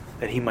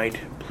 that he might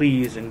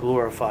please and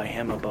glorify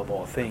him above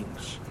all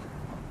things.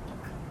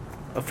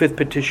 A fifth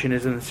petition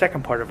is in the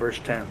second part of verse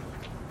 10.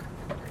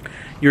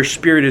 Your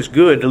spirit is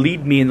good to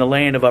lead me in the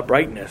land of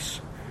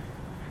uprightness.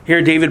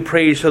 Here David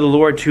prays for the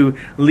Lord to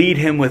lead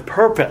him with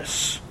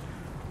purpose.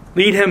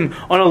 Lead him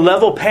on a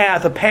level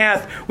path, a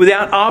path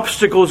without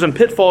obstacles and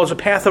pitfalls, a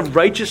path of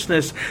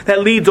righteousness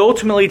that leads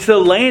ultimately to the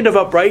land of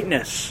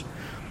uprightness.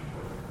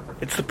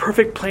 It's the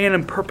perfect plan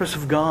and purpose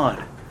of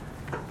God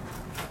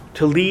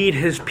to lead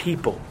his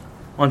people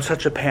on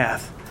such a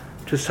path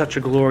to such a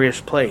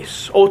glorious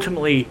place,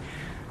 ultimately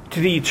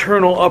to the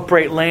eternal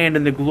upright land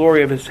and the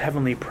glory of his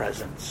heavenly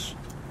presence.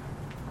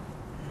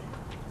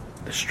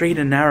 The straight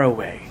and narrow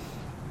way.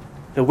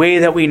 The way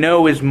that we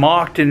know is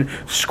mocked and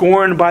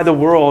scorned by the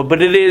world,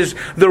 but it is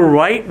the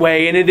right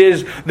way and it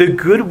is the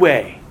good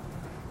way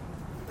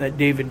that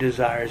David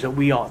desires, that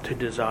we ought to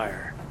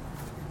desire.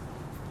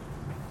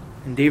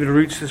 And David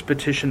roots this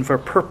petition for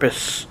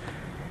purpose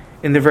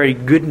in the very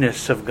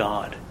goodness of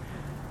God.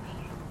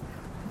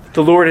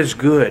 The Lord is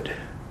good,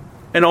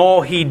 and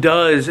all he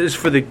does is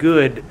for the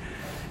good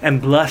and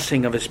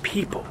blessing of his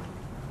people.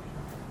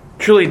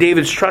 Truly,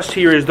 David's trust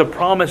here is the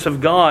promise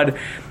of God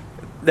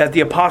that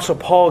the Apostle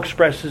Paul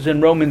expresses in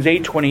Romans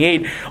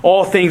 8:28.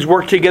 All things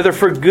work together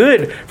for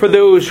good for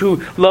those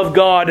who love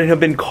God and have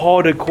been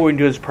called according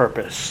to his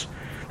purpose.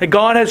 That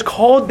God has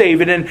called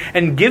David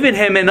and given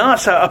him and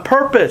us a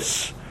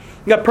purpose.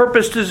 A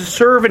purpose to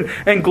serve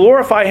and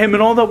glorify him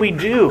in all that we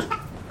do.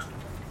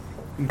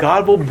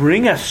 God will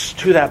bring us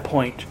to that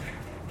point.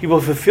 He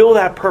will fulfill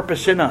that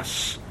purpose in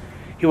us.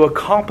 He will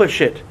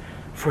accomplish it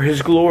for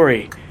his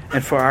glory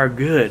and for our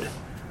good.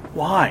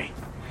 Why?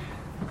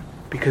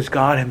 Because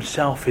God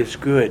himself is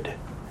good,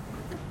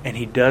 and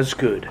he does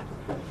good,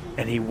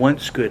 and he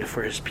wants good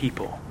for his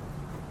people.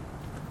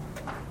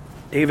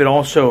 David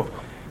also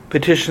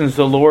petitions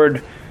the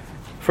Lord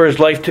for his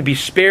life to be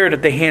spared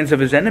at the hands of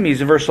his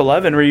enemies. In verse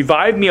 11,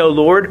 "Revive me, O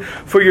Lord,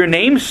 for your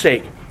name's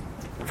sake.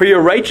 For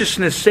your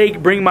righteousness'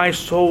 sake, bring my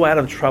soul out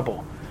of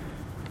trouble."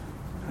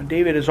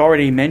 David has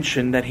already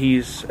mentioned that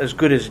he's as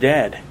good as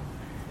dead.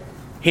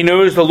 He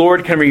knows the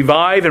Lord can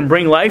revive and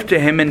bring life to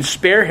him and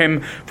spare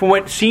him from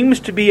what seems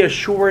to be a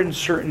sure and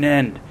certain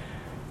end.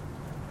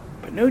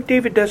 But note,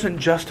 David doesn't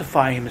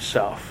justify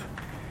himself.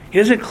 He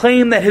doesn't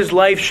claim that his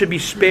life should be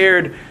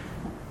spared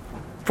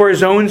for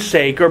his own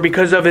sake or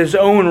because of his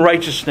own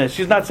righteousness.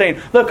 He's not saying,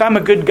 "Look, I'm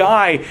a good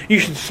guy, you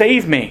should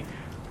save me."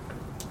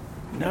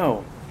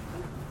 No.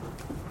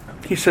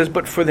 He says,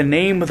 "But for the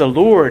name of the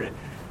Lord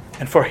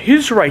and for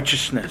his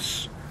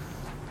righteousness,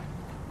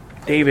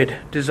 David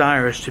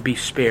desires to be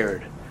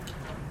spared."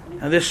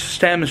 Now this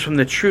stems from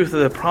the truth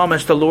of the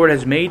promise the Lord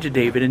has made to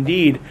David.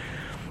 Indeed,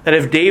 that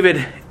if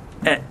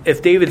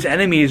David's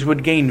enemies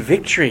would gain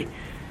victory,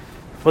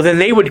 well, then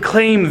they would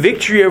claim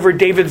victory over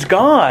David's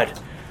God.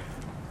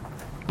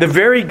 The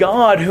very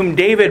God whom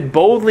David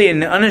boldly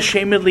and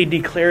unashamedly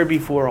declared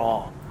before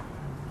all.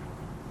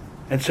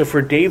 And so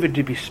for David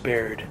to be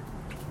spared,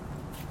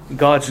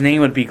 God's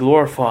name would be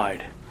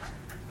glorified.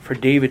 For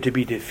David to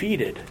be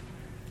defeated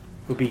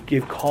would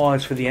give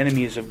cause for the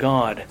enemies of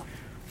God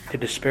to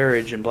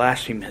disparage and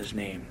blaspheme his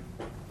name.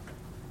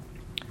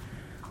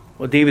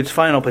 Well, David's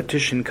final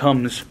petition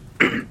comes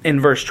in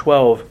verse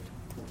 12.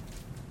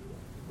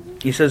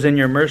 He says, "In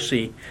your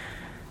mercy,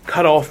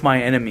 cut off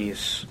my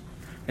enemies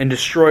and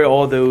destroy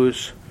all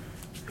those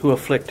who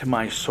afflict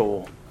my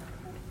soul,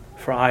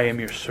 for I am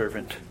your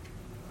servant."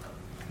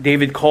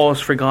 David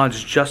calls for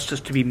God's justice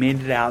to be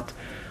meted out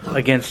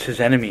against his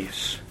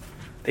enemies.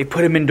 They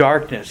put him in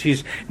darkness.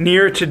 He's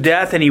near to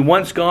death, and he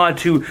wants God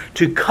to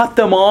cut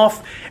them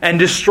off and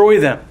destroy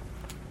them.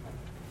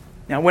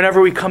 Now,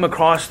 whenever we come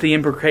across the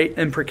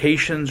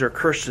imprecations or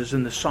curses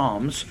in the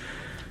Psalms,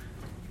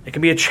 it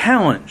can be a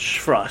challenge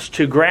for us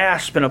to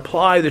grasp and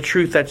apply the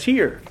truth that's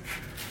here.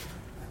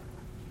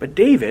 But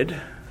David,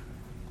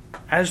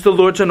 as the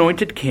Lord's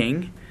anointed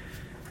king,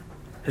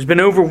 has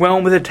been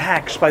overwhelmed with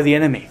attacks by the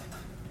enemy.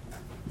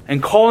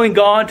 And calling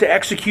God to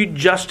execute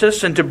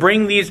justice and to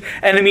bring these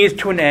enemies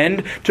to an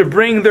end, to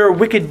bring their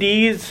wicked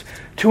deeds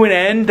to an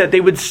end, that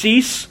they would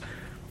cease,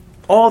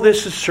 all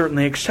this is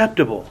certainly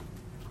acceptable.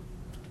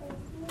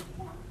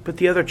 But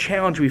the other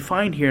challenge we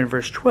find here in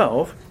verse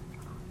 12,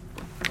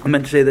 I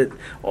meant to say that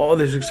all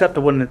this is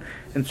acceptable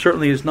and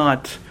certainly is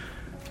not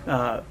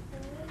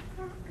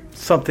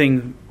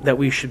something that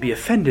we should be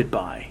offended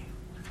by.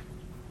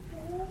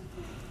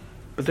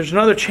 But there's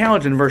another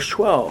challenge in verse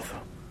 12.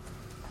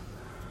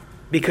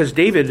 Because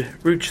David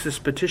roots this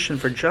petition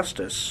for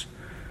justice,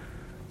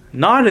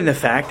 not in the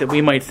fact that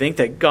we might think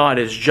that God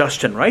is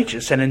just and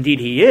righteous, and indeed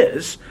he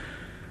is,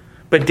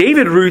 but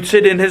David roots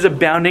it in his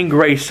abounding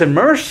grace and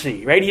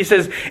mercy, right? He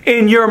says,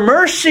 in your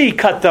mercy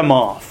cut them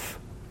off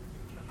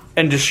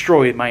and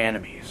destroy my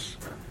enemies.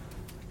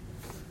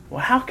 Well,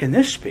 how can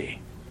this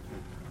be?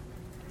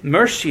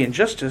 Mercy and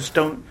justice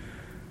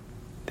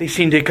they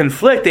seem to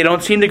conflict. They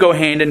don't seem to go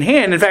hand in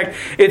hand. In fact,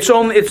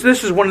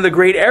 this is one of the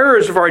great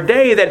errors of our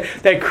day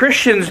that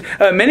Christians,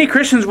 many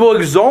Christians will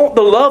exalt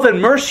the love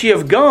and mercy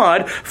of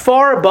God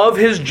far above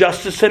his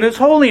justice and his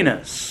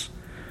holiness,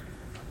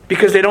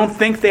 because they don't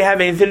think they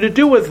have anything to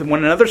do with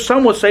one another.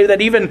 Some will say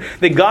that even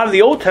the God of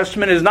the Old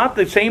Testament is not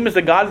the same as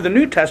the God of the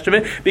New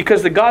Testament,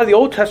 because the God of the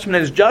Old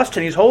Testament is just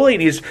and he's holy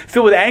and he's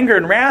filled with anger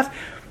and wrath.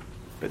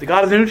 But the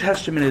God of the New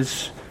Testament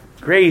is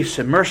grace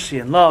and mercy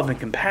and love and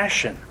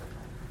compassion.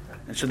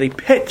 And so they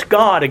pit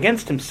God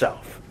against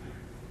himself.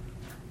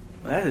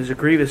 That is a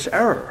grievous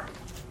error.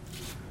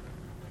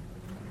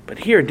 But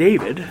here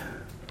David,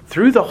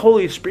 through the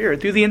Holy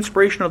Spirit, through the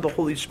inspiration of the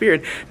Holy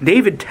Spirit,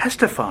 David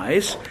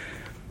testifies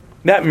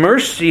that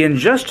mercy and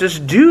justice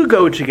do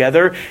go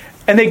together,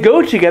 and they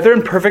go together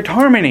in perfect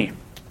harmony.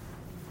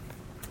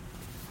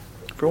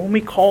 For when we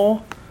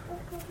call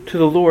to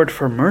the Lord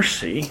for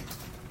mercy,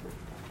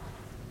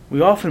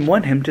 we often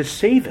want him to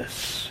save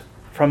us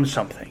from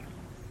something.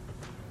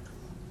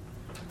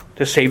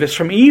 To save us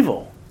from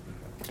evil.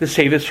 To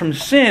save us from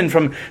sin,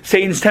 from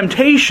Satan's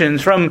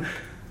temptations, from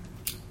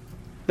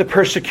the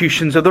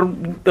persecutions of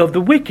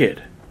the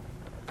wicked.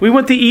 We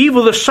want the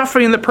evil, the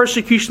suffering, and the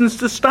persecutions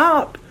to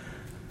stop.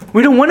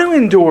 We don't want to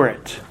endure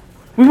it.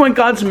 We want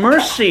God's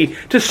mercy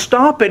to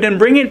stop it and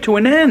bring it to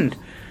an end.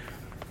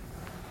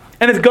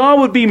 And if God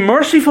would be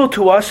merciful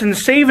to us and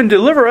save and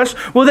deliver us,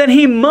 well, then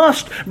he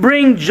must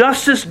bring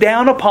justice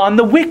down upon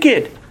the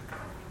wicked.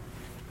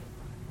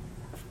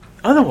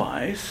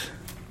 Otherwise,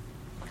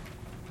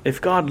 if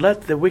God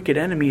let the wicked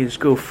enemies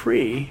go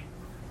free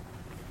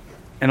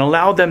and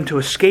allowed them to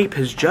escape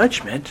his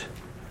judgment,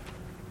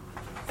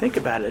 think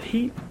about it,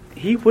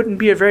 he wouldn't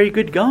be a very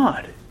good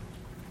God.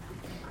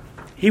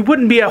 He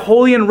wouldn't be a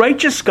holy and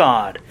righteous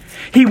God.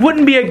 He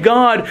wouldn't be a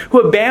God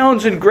who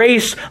abounds in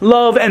grace,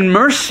 love, and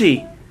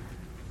mercy.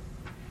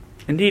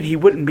 Indeed, he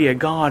wouldn't be a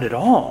God at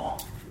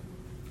all.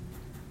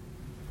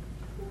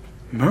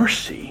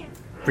 Mercy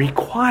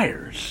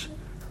requires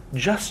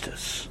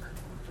justice.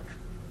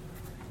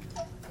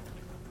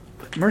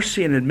 But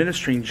mercy in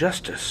administering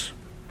justice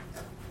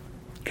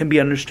can be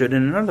understood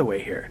in another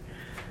way here.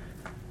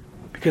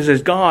 Because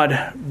as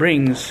God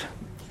brings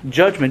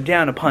judgment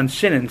down upon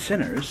sin and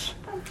sinners,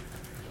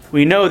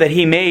 we know that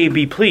he may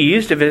be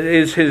pleased, if it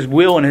is his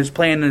will and his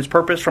plan and his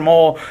purpose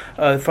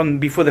from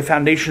before the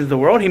foundations of the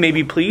world, he may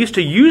be pleased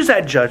to use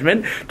that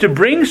judgment to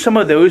bring some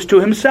of those to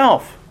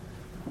himself.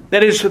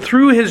 That is,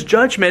 through his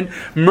judgment,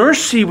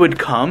 mercy would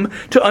come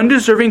to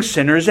undeserving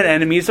sinners and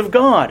enemies of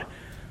God.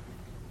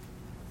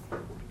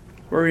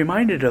 We're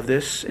reminded of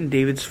this in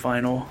David's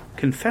final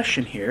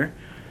confession here.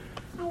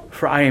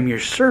 For I am your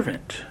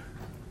servant.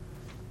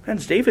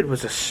 Friends, David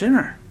was a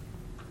sinner.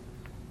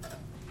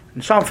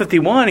 In Psalm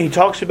 51, he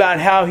talks about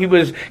how he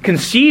was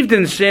conceived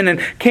in sin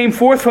and came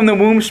forth from the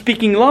womb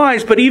speaking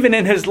lies, but even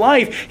in his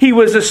life, he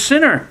was a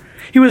sinner.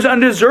 He was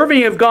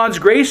undeserving of God's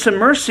grace and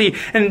mercy.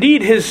 And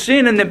indeed, his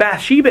sin in the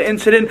Bathsheba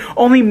incident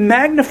only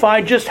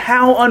magnified just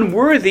how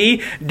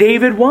unworthy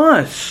David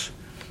was.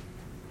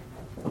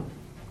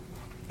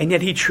 And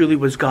yet he truly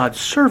was God's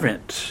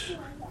servant.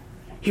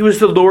 He was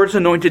the Lord's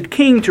anointed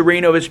king to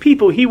reign over his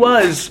people. He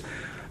was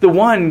the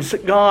ones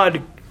that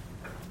God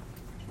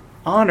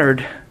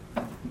honored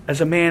as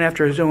a man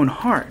after his own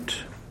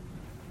heart.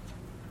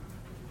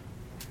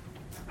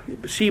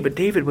 See, but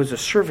David was a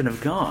servant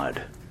of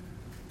God,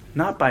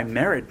 not by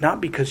merit,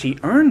 not because he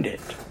earned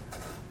it,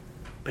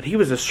 but he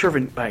was a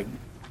servant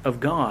of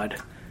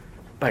God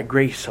by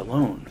grace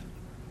alone.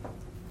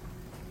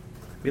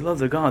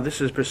 Beloved of God,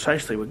 this is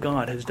precisely what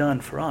God has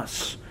done for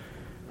us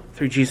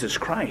through Jesus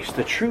Christ,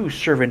 the true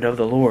servant of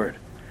the Lord.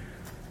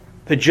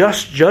 the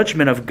just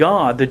judgment of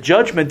God, the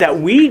judgment that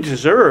we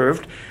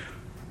deserved,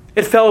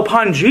 it fell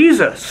upon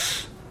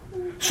Jesus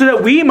so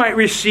that we might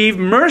receive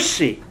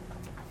mercy.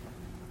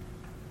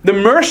 The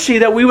mercy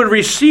that we would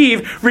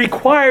receive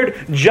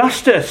required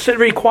justice. It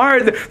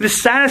required the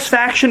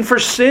satisfaction for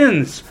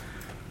sins.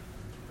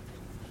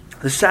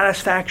 The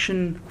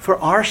satisfaction for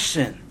our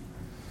sin.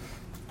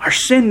 Our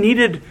sin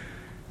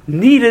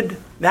needed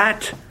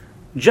that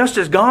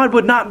justice. God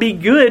would not be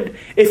good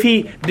if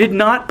He did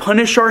not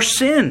punish our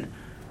sin.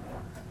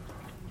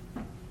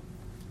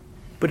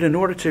 But in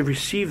order to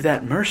receive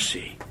that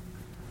mercy,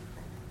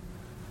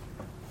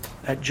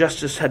 that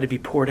justice had to be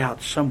poured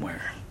out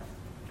somewhere.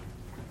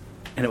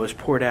 And it was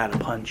poured out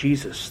upon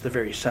Jesus, the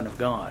very Son of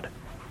God,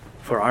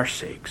 for our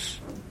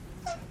sakes.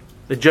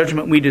 The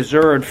judgment we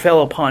deserved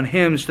fell upon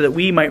Him so that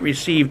we might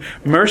receive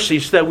mercy,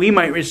 so that we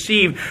might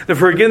receive the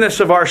forgiveness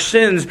of our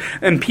sins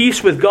and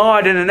peace with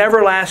God and an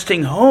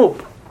everlasting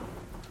hope.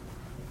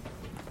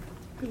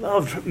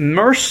 Beloved,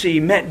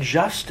 mercy met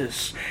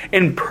justice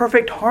in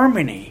perfect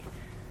harmony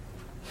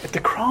at the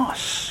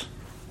cross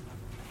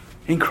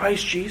in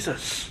Christ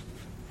Jesus.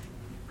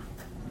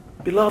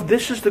 Beloved,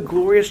 this is the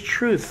glorious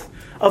truth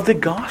of the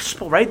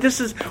gospel, right?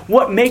 This is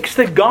what makes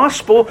the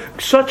gospel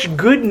such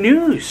good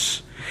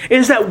news,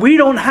 is that we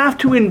don't have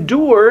to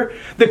endure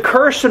the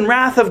curse and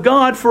wrath of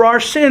God for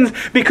our sins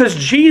because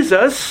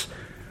Jesus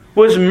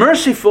was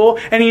merciful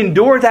and He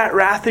endured that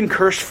wrath and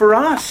curse for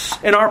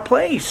us in our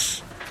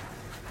place.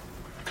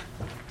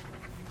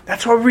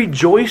 That's why we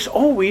rejoice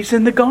always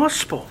in the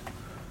gospel.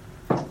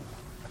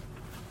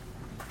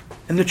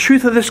 And the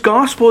truth of this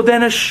gospel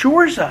then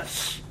assures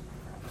us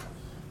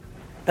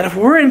that if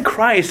we're in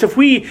Christ, if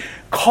we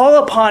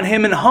call upon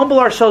Him and humble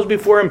ourselves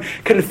before Him,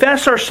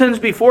 confess our sins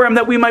before Him,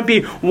 that we might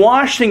be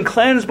washed and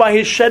cleansed by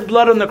His shed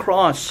blood on the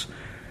cross.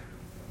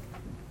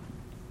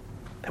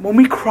 That when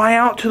we cry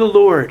out to the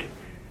Lord,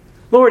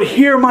 Lord,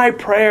 hear my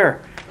prayer.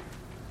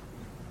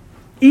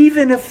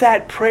 Even if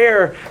that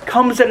prayer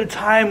comes at a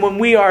time when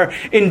we are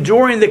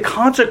enduring the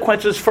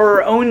consequences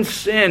for our own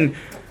sin,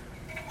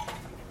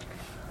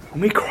 when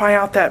we cry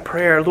out that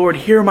prayer, Lord,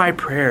 hear my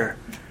prayer,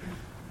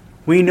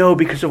 we know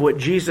because of what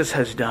Jesus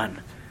has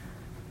done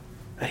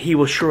that He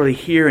will surely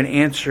hear and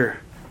answer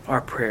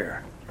our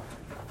prayer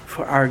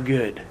for our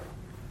good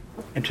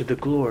and to the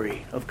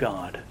glory of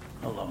God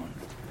alone.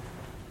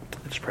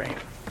 Let's pray.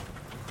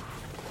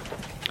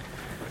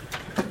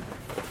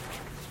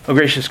 Oh,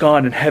 gracious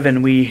God in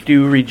heaven, we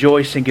do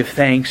rejoice and give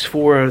thanks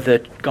for the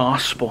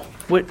gospel.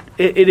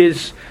 It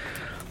is,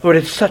 Lord,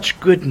 it's such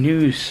good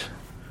news.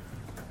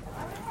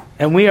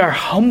 And we are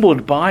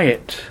humbled by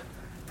it.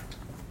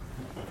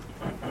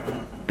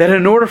 That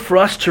in order for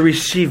us to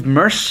receive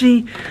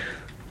mercy,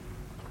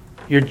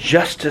 your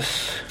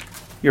justice,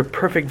 your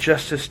perfect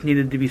justice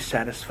needed to be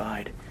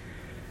satisfied.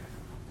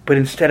 But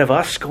instead of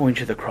us going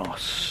to the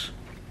cross,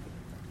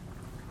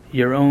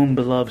 your own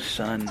beloved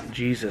Son,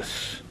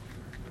 Jesus,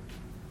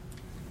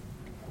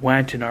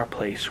 went in our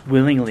place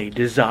willingly,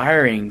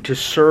 desiring to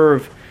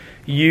serve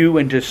you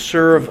and to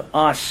serve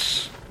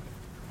us.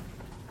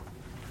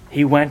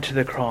 He went to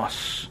the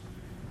cross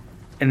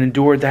and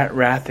endured that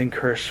wrath and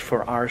curse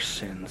for our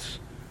sins.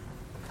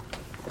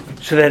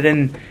 So that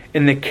in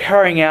the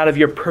carrying out of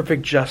your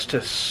perfect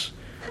justice,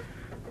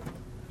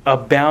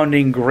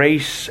 abounding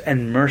grace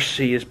and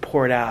mercy is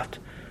poured out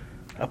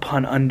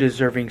upon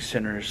undeserving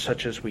sinners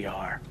such as we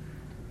are.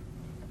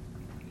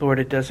 Lord,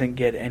 it doesn't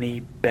get any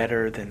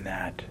better than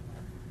that.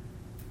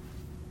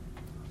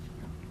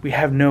 We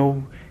have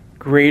no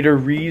greater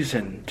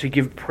reason to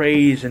give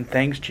praise and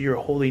thanks to your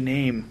holy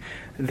name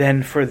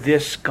than for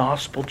this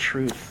gospel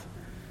truth.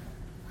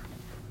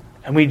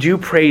 And we do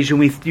praise you and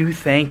we do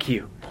thank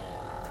you.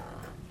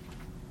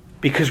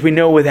 Because we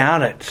know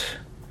without it,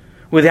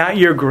 without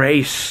your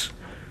grace,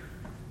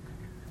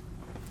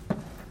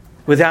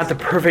 without the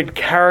perfect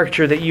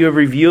character that you have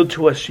revealed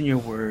to us in your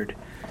word,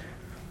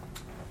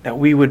 that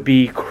we would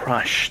be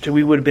crushed.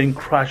 We would have been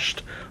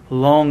crushed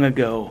long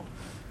ago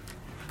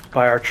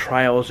by our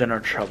trials and our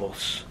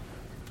troubles,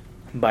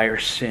 by our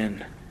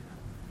sin.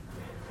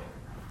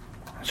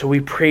 So we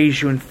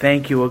praise you and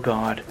thank you, O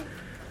God,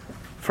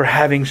 for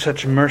having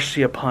such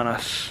mercy upon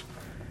us.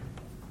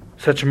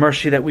 Such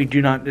mercy that we do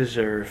not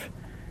deserve.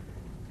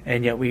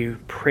 And yet we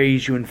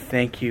praise you and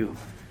thank you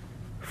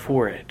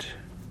for it.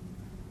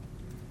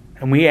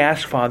 And we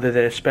ask, Father,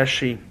 that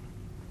especially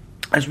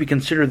as we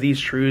consider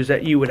these truths,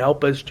 that you would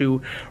help us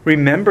to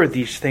remember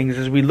these things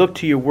as we look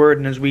to your word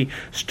and as we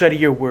study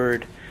your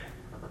word.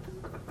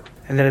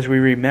 And that as we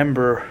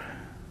remember,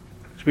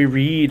 as we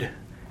read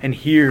and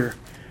hear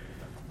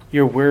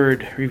your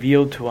word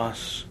revealed to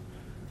us,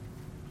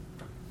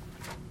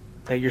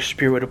 that your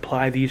Spirit would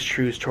apply these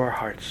truths to our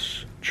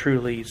hearts,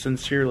 truly,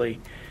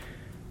 sincerely,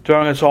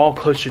 drawing us all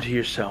closer to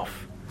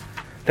yourself.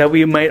 That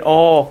we might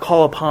all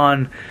call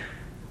upon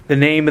the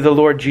name of the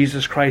Lord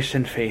Jesus Christ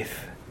in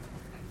faith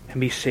and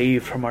be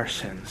saved from our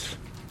sins.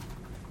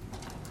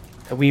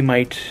 That we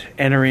might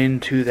enter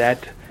into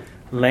that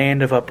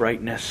land of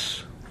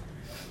uprightness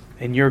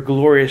in your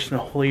glorious and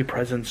holy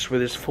presence where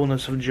there's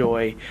fullness of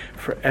joy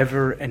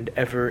forever and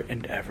ever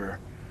and ever.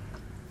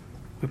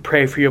 We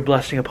pray for your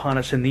blessing upon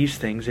us in these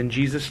things. In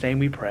Jesus' name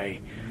we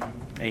pray.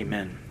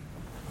 Amen.